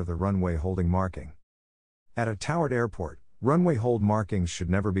any part of the runway holding marking. At a towered airport, runway hold markings should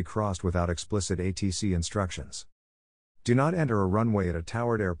never be crossed without explicit ATC instructions. Do not enter a runway at a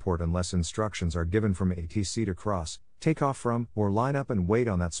towered airport unless instructions are given from ATC to cross, take off from, or line up and wait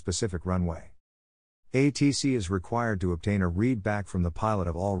on that specific runway. ATC is required to obtain a read back from the pilot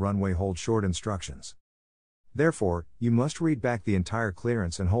of all runway hold short instructions. Therefore, you must read back the entire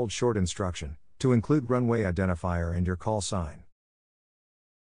clearance and hold short instruction, to include runway identifier and your call sign.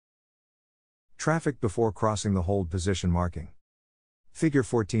 Traffic before crossing the hold position marking. Figure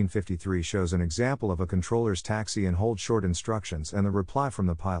 1453 shows an example of a controller's taxi and hold short instructions and the reply from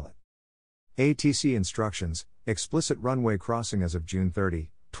the pilot. ATC instructions, explicit runway crossing. As of June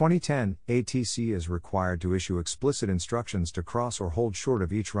 30, 2010, ATC is required to issue explicit instructions to cross or hold short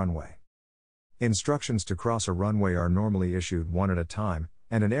of each runway. Instructions to cross a runway are normally issued one at a time,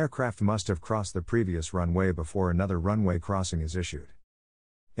 and an aircraft must have crossed the previous runway before another runway crossing is issued.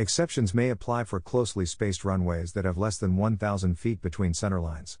 Exceptions may apply for closely spaced runways that have less than 1,000 feet between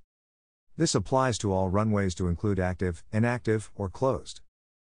centerlines. This applies to all runways to include active, inactive, or closed.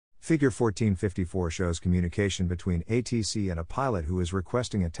 Figure 1454 shows communication between ATC and a pilot who is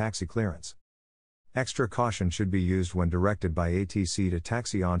requesting a taxi clearance. Extra caution should be used when directed by ATC to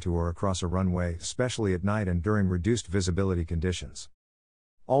taxi onto or across a runway, especially at night and during reduced visibility conditions.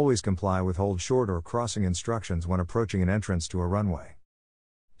 Always comply with hold short or crossing instructions when approaching an entrance to a runway.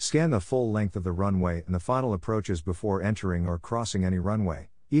 Scan the full length of the runway and the final approaches before entering or crossing any runway,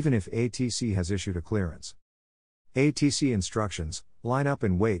 even if ATC has issued a clearance. ATC instructions, line up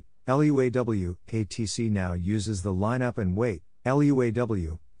and wait, LUAW. ATC now uses the line up and wait,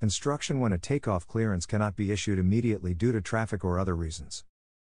 LUAW, instruction when a takeoff clearance cannot be issued immediately due to traffic or other reasons.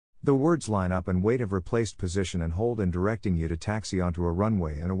 The words line up and wait have replaced position and hold in directing you to taxi onto a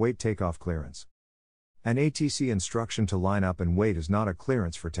runway and await takeoff clearance. An ATC instruction to line up and wait is not a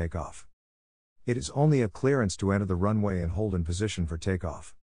clearance for takeoff. It is only a clearance to enter the runway and hold in position for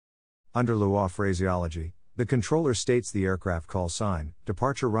takeoff. Under LUA phraseology, the controller states the aircraft call sign,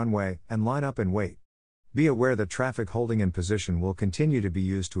 departure runway, and line up and wait. Be aware that traffic holding in position will continue to be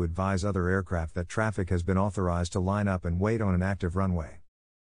used to advise other aircraft that traffic has been authorized to line up and wait on an active runway.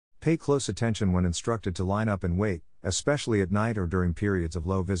 Pay close attention when instructed to line up and wait, especially at night or during periods of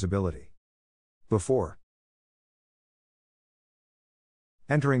low visibility. Before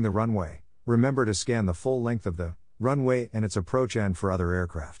entering the runway, remember to scan the full length of the runway and its approach end for other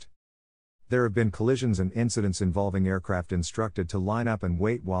aircraft. There have been collisions and incidents involving aircraft instructed to line up and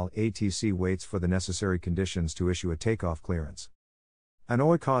wait while ATC waits for the necessary conditions to issue a takeoff clearance. An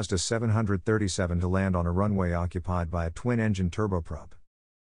OI caused a 737 to land on a runway occupied by a twin-engine turboprop.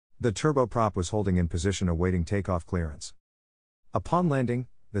 The turboprop was holding in position awaiting takeoff clearance. Upon landing,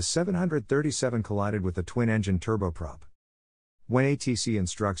 the 737 collided with the twin-engine turboprop. When ATC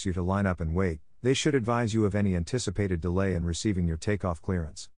instructs you to line up and wait, they should advise you of any anticipated delay in receiving your takeoff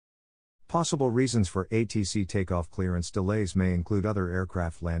clearance. Possible reasons for ATC takeoff clearance delays may include other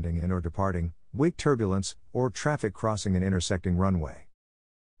aircraft landing in or departing, wake turbulence, or traffic crossing an intersecting runway.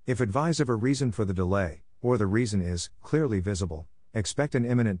 If advised of a reason for the delay, or the reason is clearly visible, expect an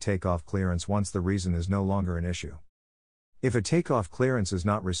imminent takeoff clearance once the reason is no longer an issue. If a takeoff clearance is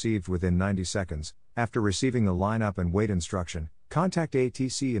not received within 90 seconds, after receiving the line up and wait instruction, contact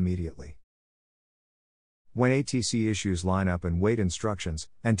ATC immediately. When ATC issues line up and wait instructions,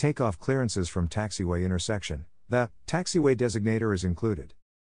 and takeoff clearances from taxiway intersection, the taxiway designator is included.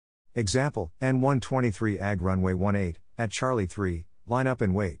 Example, N123 AG runway 18, at Charlie 3, line up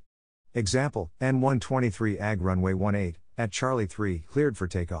and wait. Example, N123 AG runway 18, at Charlie 3, cleared for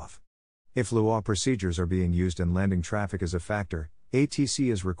takeoff. If LUA procedures are being used and landing traffic is a factor,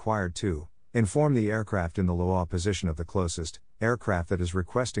 ATC is required to inform the aircraft in the LUA position of the closest aircraft that is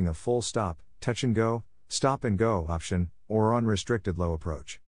requesting a full stop, touch and go, stop and go option, or unrestricted low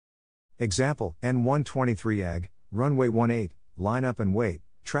approach. Example, N123 AG, runway 18, line up and wait,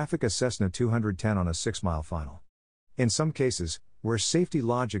 traffic a Cessna 210 on a 6-mile final. In some cases, where safety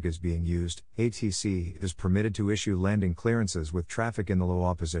logic is being used, ATC is permitted to issue landing clearances with traffic in the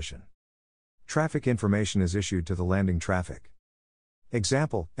LUA position. Traffic information is issued to the landing traffic.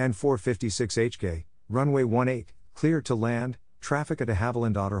 Example, N456 HK, runway 18, cleared to land, traffic at de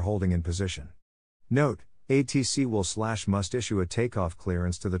Havilland Otter holding in position. Note, ATC will/must issue a takeoff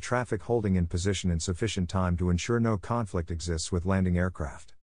clearance to the traffic holding in position in sufficient time to ensure no conflict exists with landing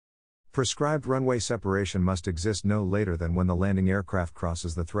aircraft. Prescribed runway separation must exist no later than when the landing aircraft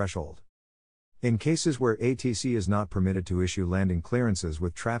crosses the threshold. In cases where ATC is not permitted to issue landing clearances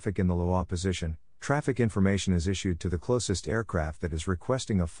with traffic in the low position, traffic information is issued to the closest aircraft that is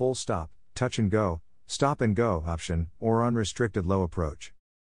requesting a full stop, touch and go, stop and go option, or unrestricted low approach.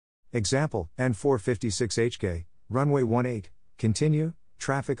 Example, N456HK, runway 18, continue,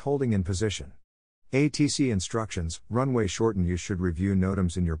 traffic holding in position. ATC instructions, runway shorten. You should review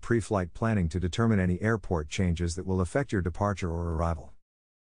NOTAMs in your pre-flight planning to determine any airport changes that will affect your departure or arrival.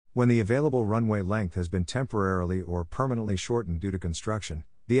 When the available runway length has been temporarily or permanently shortened due to construction,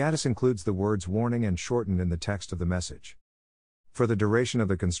 the ATIS includes the words warning and shortened in the text of the message. For the duration of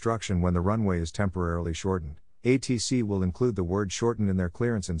the construction when the runway is temporarily shortened, ATC will include the word shortened in their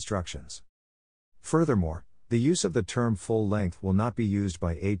clearance instructions. Furthermore, the use of the term full length will not be used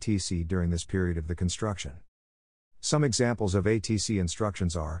by ATC during this period of the construction. Some examples of ATC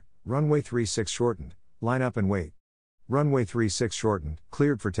instructions are, runway 36 shortened, line up and wait. Runway 36 shortened,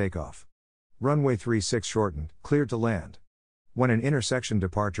 cleared for takeoff. Runway 36 shortened, cleared to land. When an intersection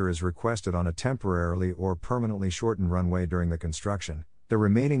departure is requested on a temporarily or permanently shortened runway during the construction, the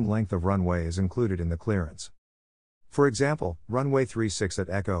remaining length of runway is included in the clearance. For example, runway 36 at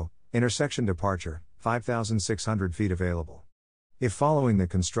Echo, intersection departure, 5,600 feet available. If following the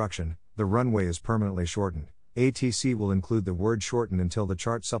construction, the runway is permanently shortened, ATC will include the word shortened until the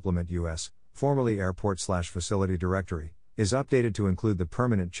chart supplement US, formerly airport/facility directory, is updated to include the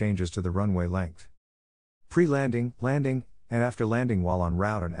permanent changes to the runway length. Pre-landing, landing, and after landing. While en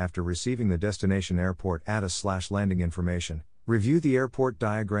route and after receiving the destination airport ATIS/landing information, review the airport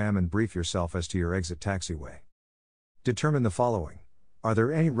diagram and brief yourself as to your exit taxiway. Determine the following. Are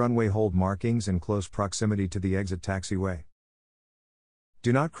there any runway hold markings in close proximity to the exit taxiway?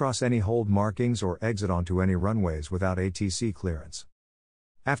 Do not cross any hold markings or exit onto any runways without ATC clearance.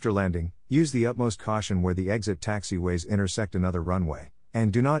 After landing, use the utmost caution where the exit taxiways intersect another runway,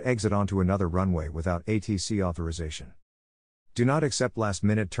 and do not exit onto another runway without ATC authorization. Do not accept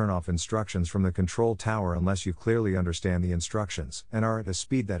last-minute turn-off instructions from the control tower unless you clearly understand the instructions and are at a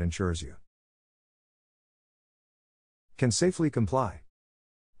speed that ensures you can safely comply.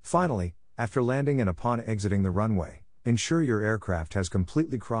 Finally, after landing and upon exiting the runway, ensure your aircraft has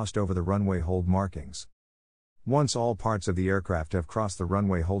completely crossed over the runway hold markings. Once all parts of the aircraft have crossed the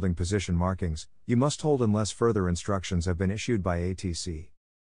runway holding position markings, you must hold unless further instructions have been issued by ATC.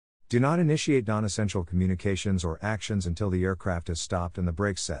 Do not initiate non-essential communications or actions until the aircraft has stopped and the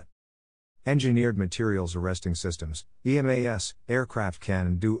brakes set. Engineered Materials Arresting Systems, EMAS, aircraft can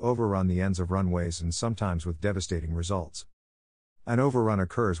and do overrun the ends of runways and sometimes with devastating results. An overrun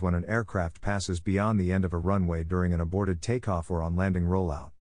occurs when an aircraft passes beyond the end of a runway during an aborted takeoff or on landing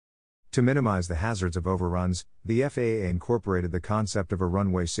rollout. To minimize the hazards of overruns, the FAA incorporated the concept of a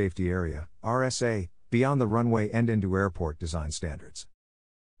runway safety area, RSA, beyond the runway end into airport design standards.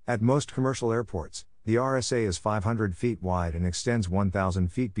 At most commercial airports, the RSA is 500 feet wide and extends 1,000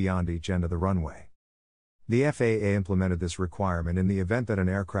 feet beyond each end of the runway. The FAA implemented this requirement in the event that an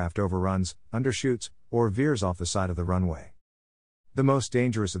aircraft overruns, undershoots, or veers off the side of the runway. The most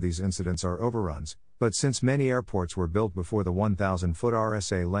dangerous of these incidents are overruns, but since many airports were built before the 1,000-foot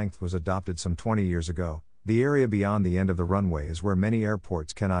RSA length was adopted some 20 years ago, the area beyond the end of the runway is where many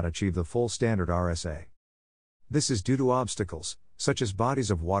airports cannot achieve the full standard RSA. This is due to obstacles, such as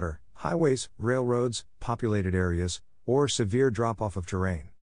bodies of water, highways, railroads, populated areas, or severe drop-off of terrain.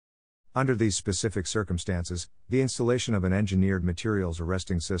 Under these specific circumstances, the installation of an engineered materials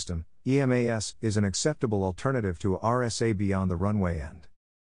arresting system, EMAS, is an acceptable alternative to RSA beyond the runway end.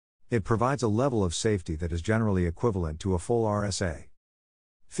 It provides a level of safety that is generally equivalent to a full RSA.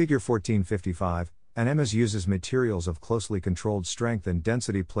 Figure 1455, an EMAS uses materials of closely controlled strength and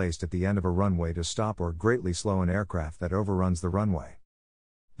density placed at the end of a runway to stop or greatly slow an aircraft that overruns the runway.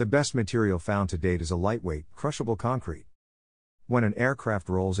 The best material found to date is a lightweight, crushable concrete. When an aircraft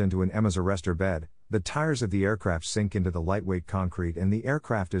rolls into an EMAS arrestor bed, the tires of the aircraft sink into the lightweight concrete and the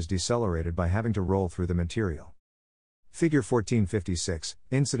aircraft is decelerated by having to roll through the material. Figure 1456,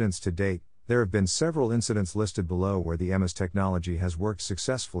 incidents to date. There have been several incidents listed below where the EMAS technology has worked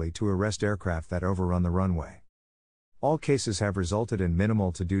successfully to arrest aircraft that overrun the runway. All cases have resulted in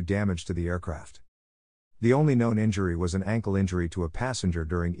minimal to no damage to the aircraft. The only known injury was an ankle injury to a passenger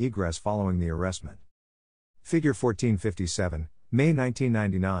during egress following the arrestment. Figure 1457, May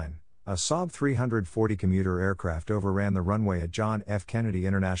 1999, a Saab 340 commuter aircraft overran the runway at John F. Kennedy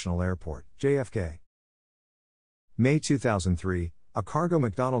International Airport, JFK. May 2003, a cargo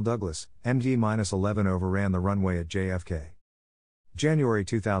McDonnell Douglas, MD-11 overran the runway at JFK. January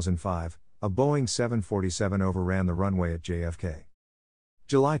 2005, a Boeing 747 overran the runway at JFK.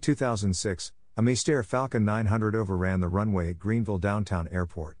 July 2006, a Mystère Falcon 900 overran the runway at Greenville Downtown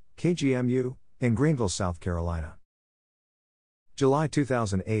Airport, KGMU, in Greenville, South Carolina. July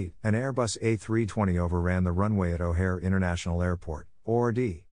 2008, an Airbus A320 overran the runway at O'Hare International Airport,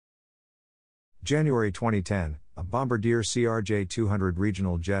 ORD. January 2010, a Bombardier CRJ-200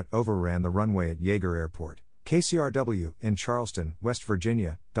 regional jet overran the runway at Yeager Airport, KCRW, in Charleston, West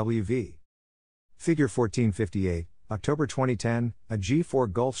Virginia, WV. Figure 1458, October 2010, a G4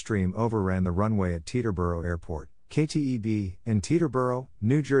 Gulfstream overran the runway at Teterboro Airport, KTEB, in Teterboro,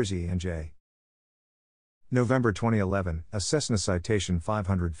 New Jersey, NJ. November 2011, a Cessna Citation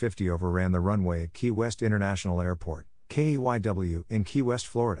 550 overran the runway at Key West International Airport, KEYW, in Key West,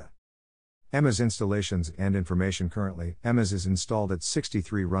 Florida. EMA's installations and information. Currently, EMA's is installed at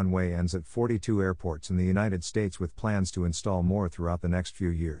 63 runway ends at 42 airports in the United States, with plans to install more throughout the next few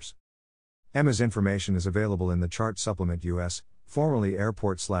years. EMA's information is available in the Chart Supplement US, formerly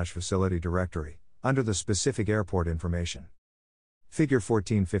Airport/Facility Directory, under the specific airport information. Figure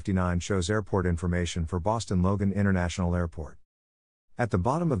 1459 shows airport information for Boston Logan International Airport. At the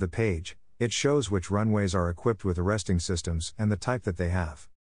bottom of the page, it shows which runways are equipped with arresting systems and the type that they have.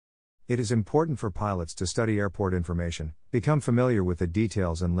 It is important for pilots to study airport information, become familiar with the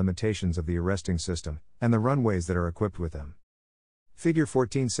details and limitations of the arresting system, and the runways that are equipped with them. Figure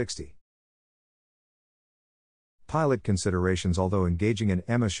 1460. Pilot considerations. Although engaging in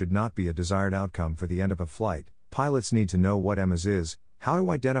EMAS should not be a desired outcome for the end of a flight, pilots need to know what EMAS is, how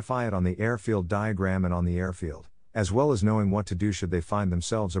to identify it on the airfield diagram and on the airfield, as well as knowing what to do should they find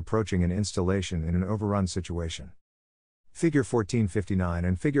themselves approaching an installation in an overrun situation. Figure 1459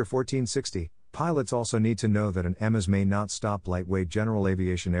 and Figure 1460, pilots also need to know that an EMAS may not stop lightweight general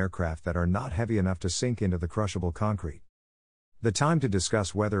aviation aircraft that are not heavy enough to sink into the crushable concrete. The time to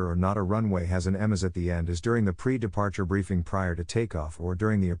discuss whether or not a runway has an EMAS at the end is during the pre-departure briefing prior to takeoff or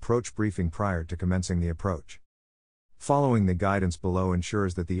during the approach briefing prior to commencing the approach. Following the guidance below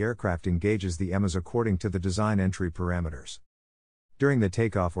ensures that the aircraft engages the EMAS according to the design entry parameters. During the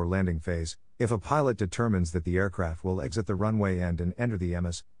takeoff or landing phase, if a pilot determines that the aircraft will exit the runway end and enter the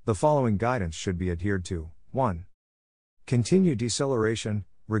EMAS, the following guidance should be adhered to. 1. Continue deceleration,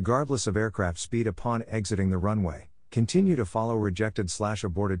 regardless of aircraft speed upon exiting the runway. Continue to follow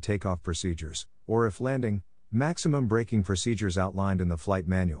rejected/aborted takeoff procedures, or if landing, maximum braking procedures outlined in the flight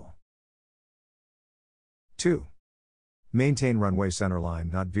manual. 2. Maintain runway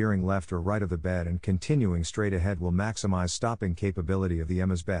centerline, not veering left or right of the bed, and continuing straight ahead will maximize stopping capability of the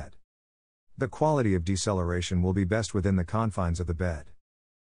EMAS bed. The quality of deceleration will be best within the confines of the bed.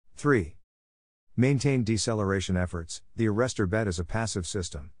 3. Maintain deceleration efforts. The arrestor bed is a passive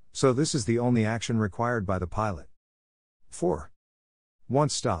system, so this is the only action required by the pilot. 4.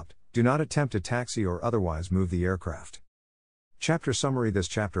 Once stopped, do not attempt to taxi or otherwise move the aircraft. Chapter summary. This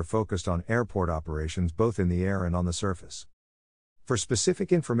chapter focused on airport operations both in the air and on the surface. For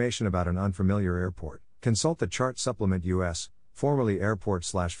specific information about an unfamiliar airport, consult the Chart Supplement US, formerly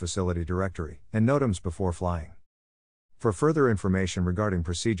Airport/Facility Directory, and NOTAMs before flying. For further information regarding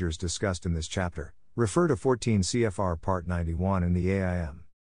procedures discussed in this chapter, refer to 14 CFR Part 91 in the AIM.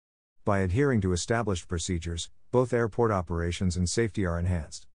 By adhering to established procedures, both airport operations and safety are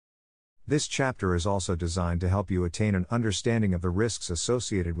enhanced. This chapter is also designed to help you attain an understanding of the risks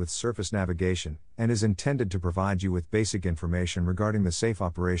associated with surface navigation, and is intended to provide you with basic information regarding the safe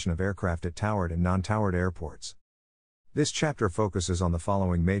operation of aircraft at towered and non-towered airports. This chapter focuses on the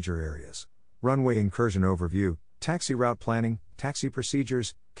following major areas: runway incursion overview, taxi route planning, taxi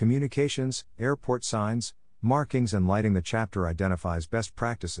procedures, communications, airport signs, markings and lighting. The chapter identifies best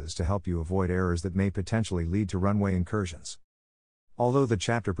practices to help you avoid errors that may potentially lead to runway incursions. Although the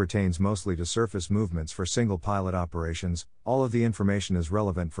chapter pertains mostly to surface movements for single pilot operations, all of the information is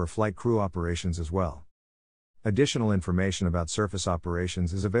relevant for flight crew operations as well. Additional information about surface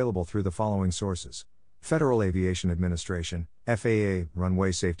operations is available through the following sources: Federal Aviation Administration, FAA,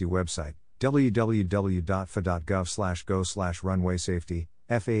 Runway Safety website, www.fa.gov/go/runway safety,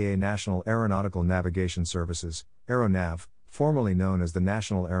 FAA National Aeronautical Navigation Services, Aeronav, formerly known as the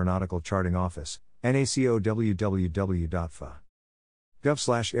National Aeronautical Charting Office, NACO,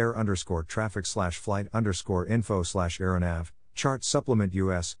 www.gov/air_traffic/flight_info/aeronav, Chart Supplement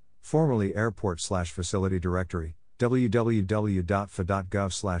US, formerly Airport/Facility Directory,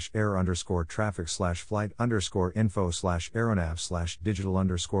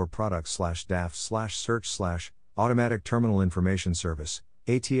 terminal information service,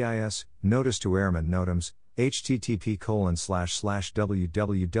 ATIS, notice to airmen NOTAMs,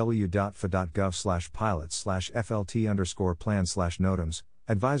 http://www.fa.gov/pilots/flt_plan/NOTAMs,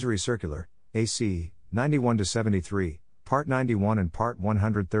 advisory circular, AC, 91-73, Part 91 and Part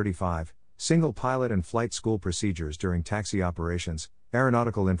 135, Single Pilot and Flight School Procedures During Taxi Operations,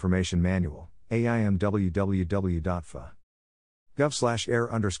 Aeronautical Information Manual,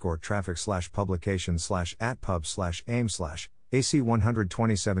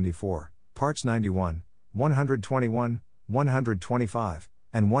 AIMWWW.fa.gov/air_traffic/publication/@pub/aim/AC12074, Parts 91, 121, 125,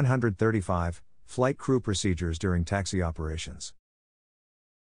 and 135, Flight Crew Procedures During Taxi Operations.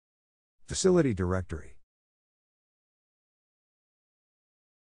 Facility Directory.